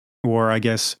 or I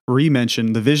guess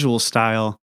re-mention, the visual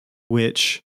style,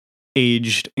 which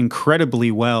aged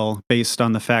incredibly well based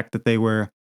on the fact that they were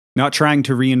not trying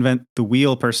to reinvent the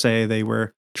wheel per se. They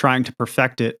were trying to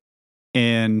perfect it.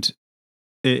 And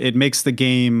it makes the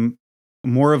game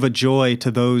more of a joy to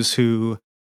those who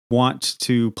want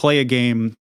to play a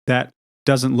game that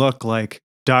doesn't look like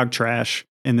dog trash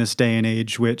in this day and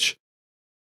age, which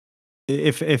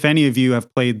if any of you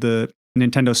have played the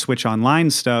Nintendo Switch Online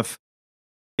stuff,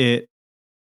 they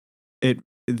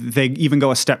even go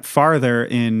a step farther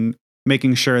in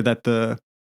making sure that the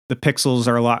pixels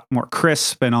are a lot more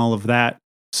crisp and all of that.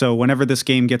 So whenever this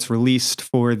game gets released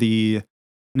for the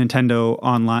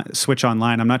Nintendo Switch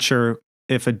Online, I'm not sure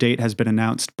if a date has been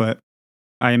announced, but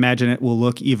I imagine it will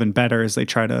look even better as they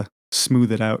try to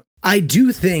smooth it out. I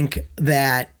do think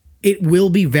that it will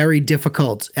be very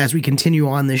difficult as we continue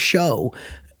on this show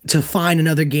to find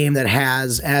another game that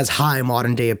has as high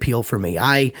modern day appeal for me.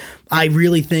 I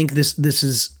really think this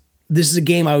is a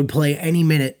game I would play any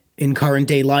minute in current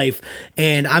day life.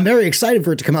 And I'm very excited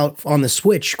for it to come out on the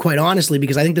Switch, quite honestly,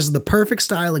 because I think this is the perfect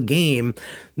style of game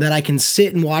that I can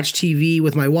sit and watch TV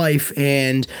with my wife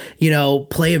and,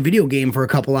 play a video game for a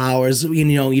couple hours.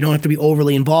 You don't have to be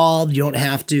overly involved. You don't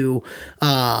have to,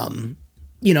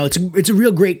 it's a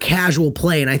real great casual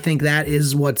play. And I think that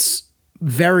is what's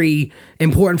very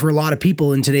important for a lot of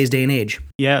people in today's day and age.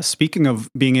 Yeah, speaking of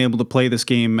being able to play this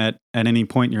game at any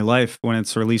point in your life, when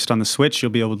it's released on the Switch, you'll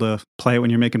be able to play it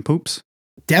when you're making poops.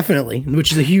 Definitely,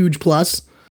 which is a huge plus.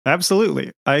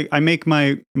 Absolutely. I make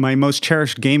my most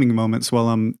cherished gaming moments while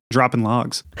I'm dropping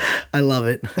logs. I love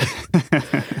it.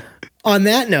 On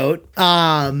that note,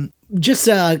 just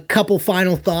a couple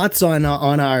final thoughts on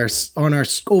our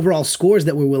overall scores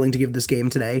that we're willing to give this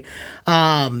game today.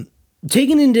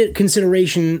 Taking into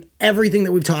consideration everything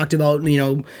that we've talked about,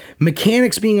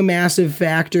 mechanics being a massive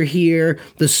factor here,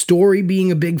 the story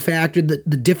being a big factor, the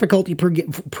difficulty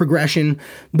progression,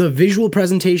 the visual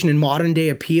presentation and modern day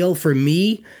appeal, for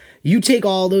me, you take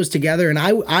all those together and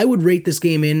I would rate this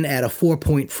game in at a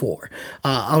 4.4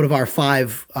 out of our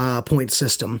 5-point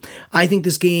system. I think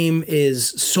this game is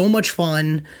so much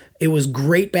fun. It was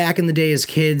great back in the day as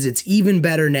kids. It's even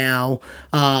better now.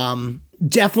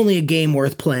 Definitely a game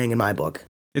worth playing in my book.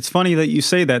 It's funny that you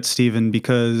say that, Steven,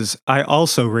 because I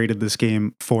also rated this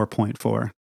game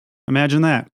 4.4. Imagine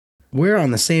that. We're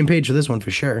on the same page for this one for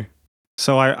sure.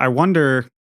 So I wonder,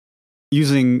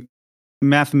 using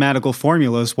mathematical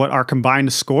formulas, what our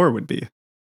combined score would be.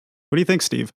 What do you think,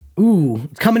 Steve? Ooh,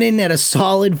 coming in at a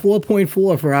solid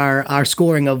 4.4 for our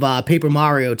scoring of Paper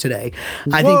Mario today.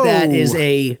 I think that is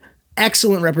a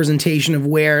excellent representation of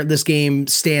where this game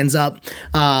stands up.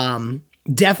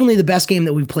 Definitely the best game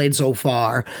that we've played so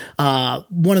far.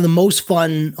 One of the most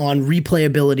fun on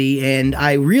replayability, and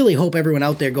I really hope everyone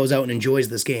out there goes out and enjoys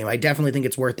this game. I definitely think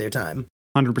it's worth their time.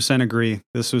 100% agree.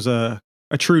 This was a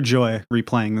true joy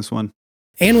replaying this one.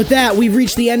 And with that, we've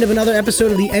reached the end of another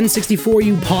episode of the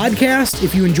N64U podcast.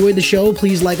 If you enjoyed the show,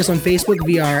 please like us on Facebook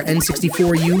via our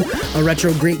N64U, a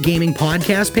retro great gaming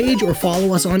podcast page, or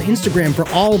follow us on Instagram for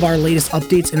all of our latest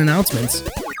updates and announcements.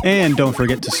 And don't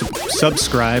forget to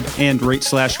subscribe and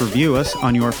rate/review us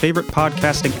on your favorite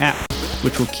podcasting app,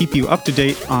 which will keep you up to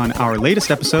date on our latest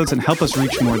episodes and help us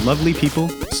reach more lovely people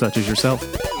such as yourself.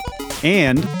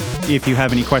 And if you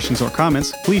have any questions or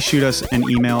comments, please shoot us an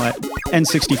email at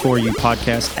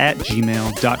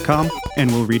n64upodcast@gmail.com,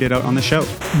 and we'll read it out on the show.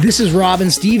 This is Rob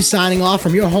and Steve signing off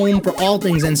from your home for all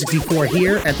things N64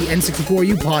 here at the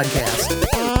N64U podcast.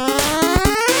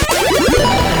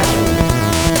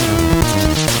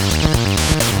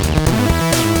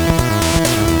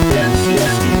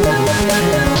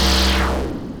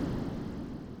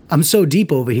 I'm so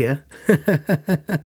deep over here.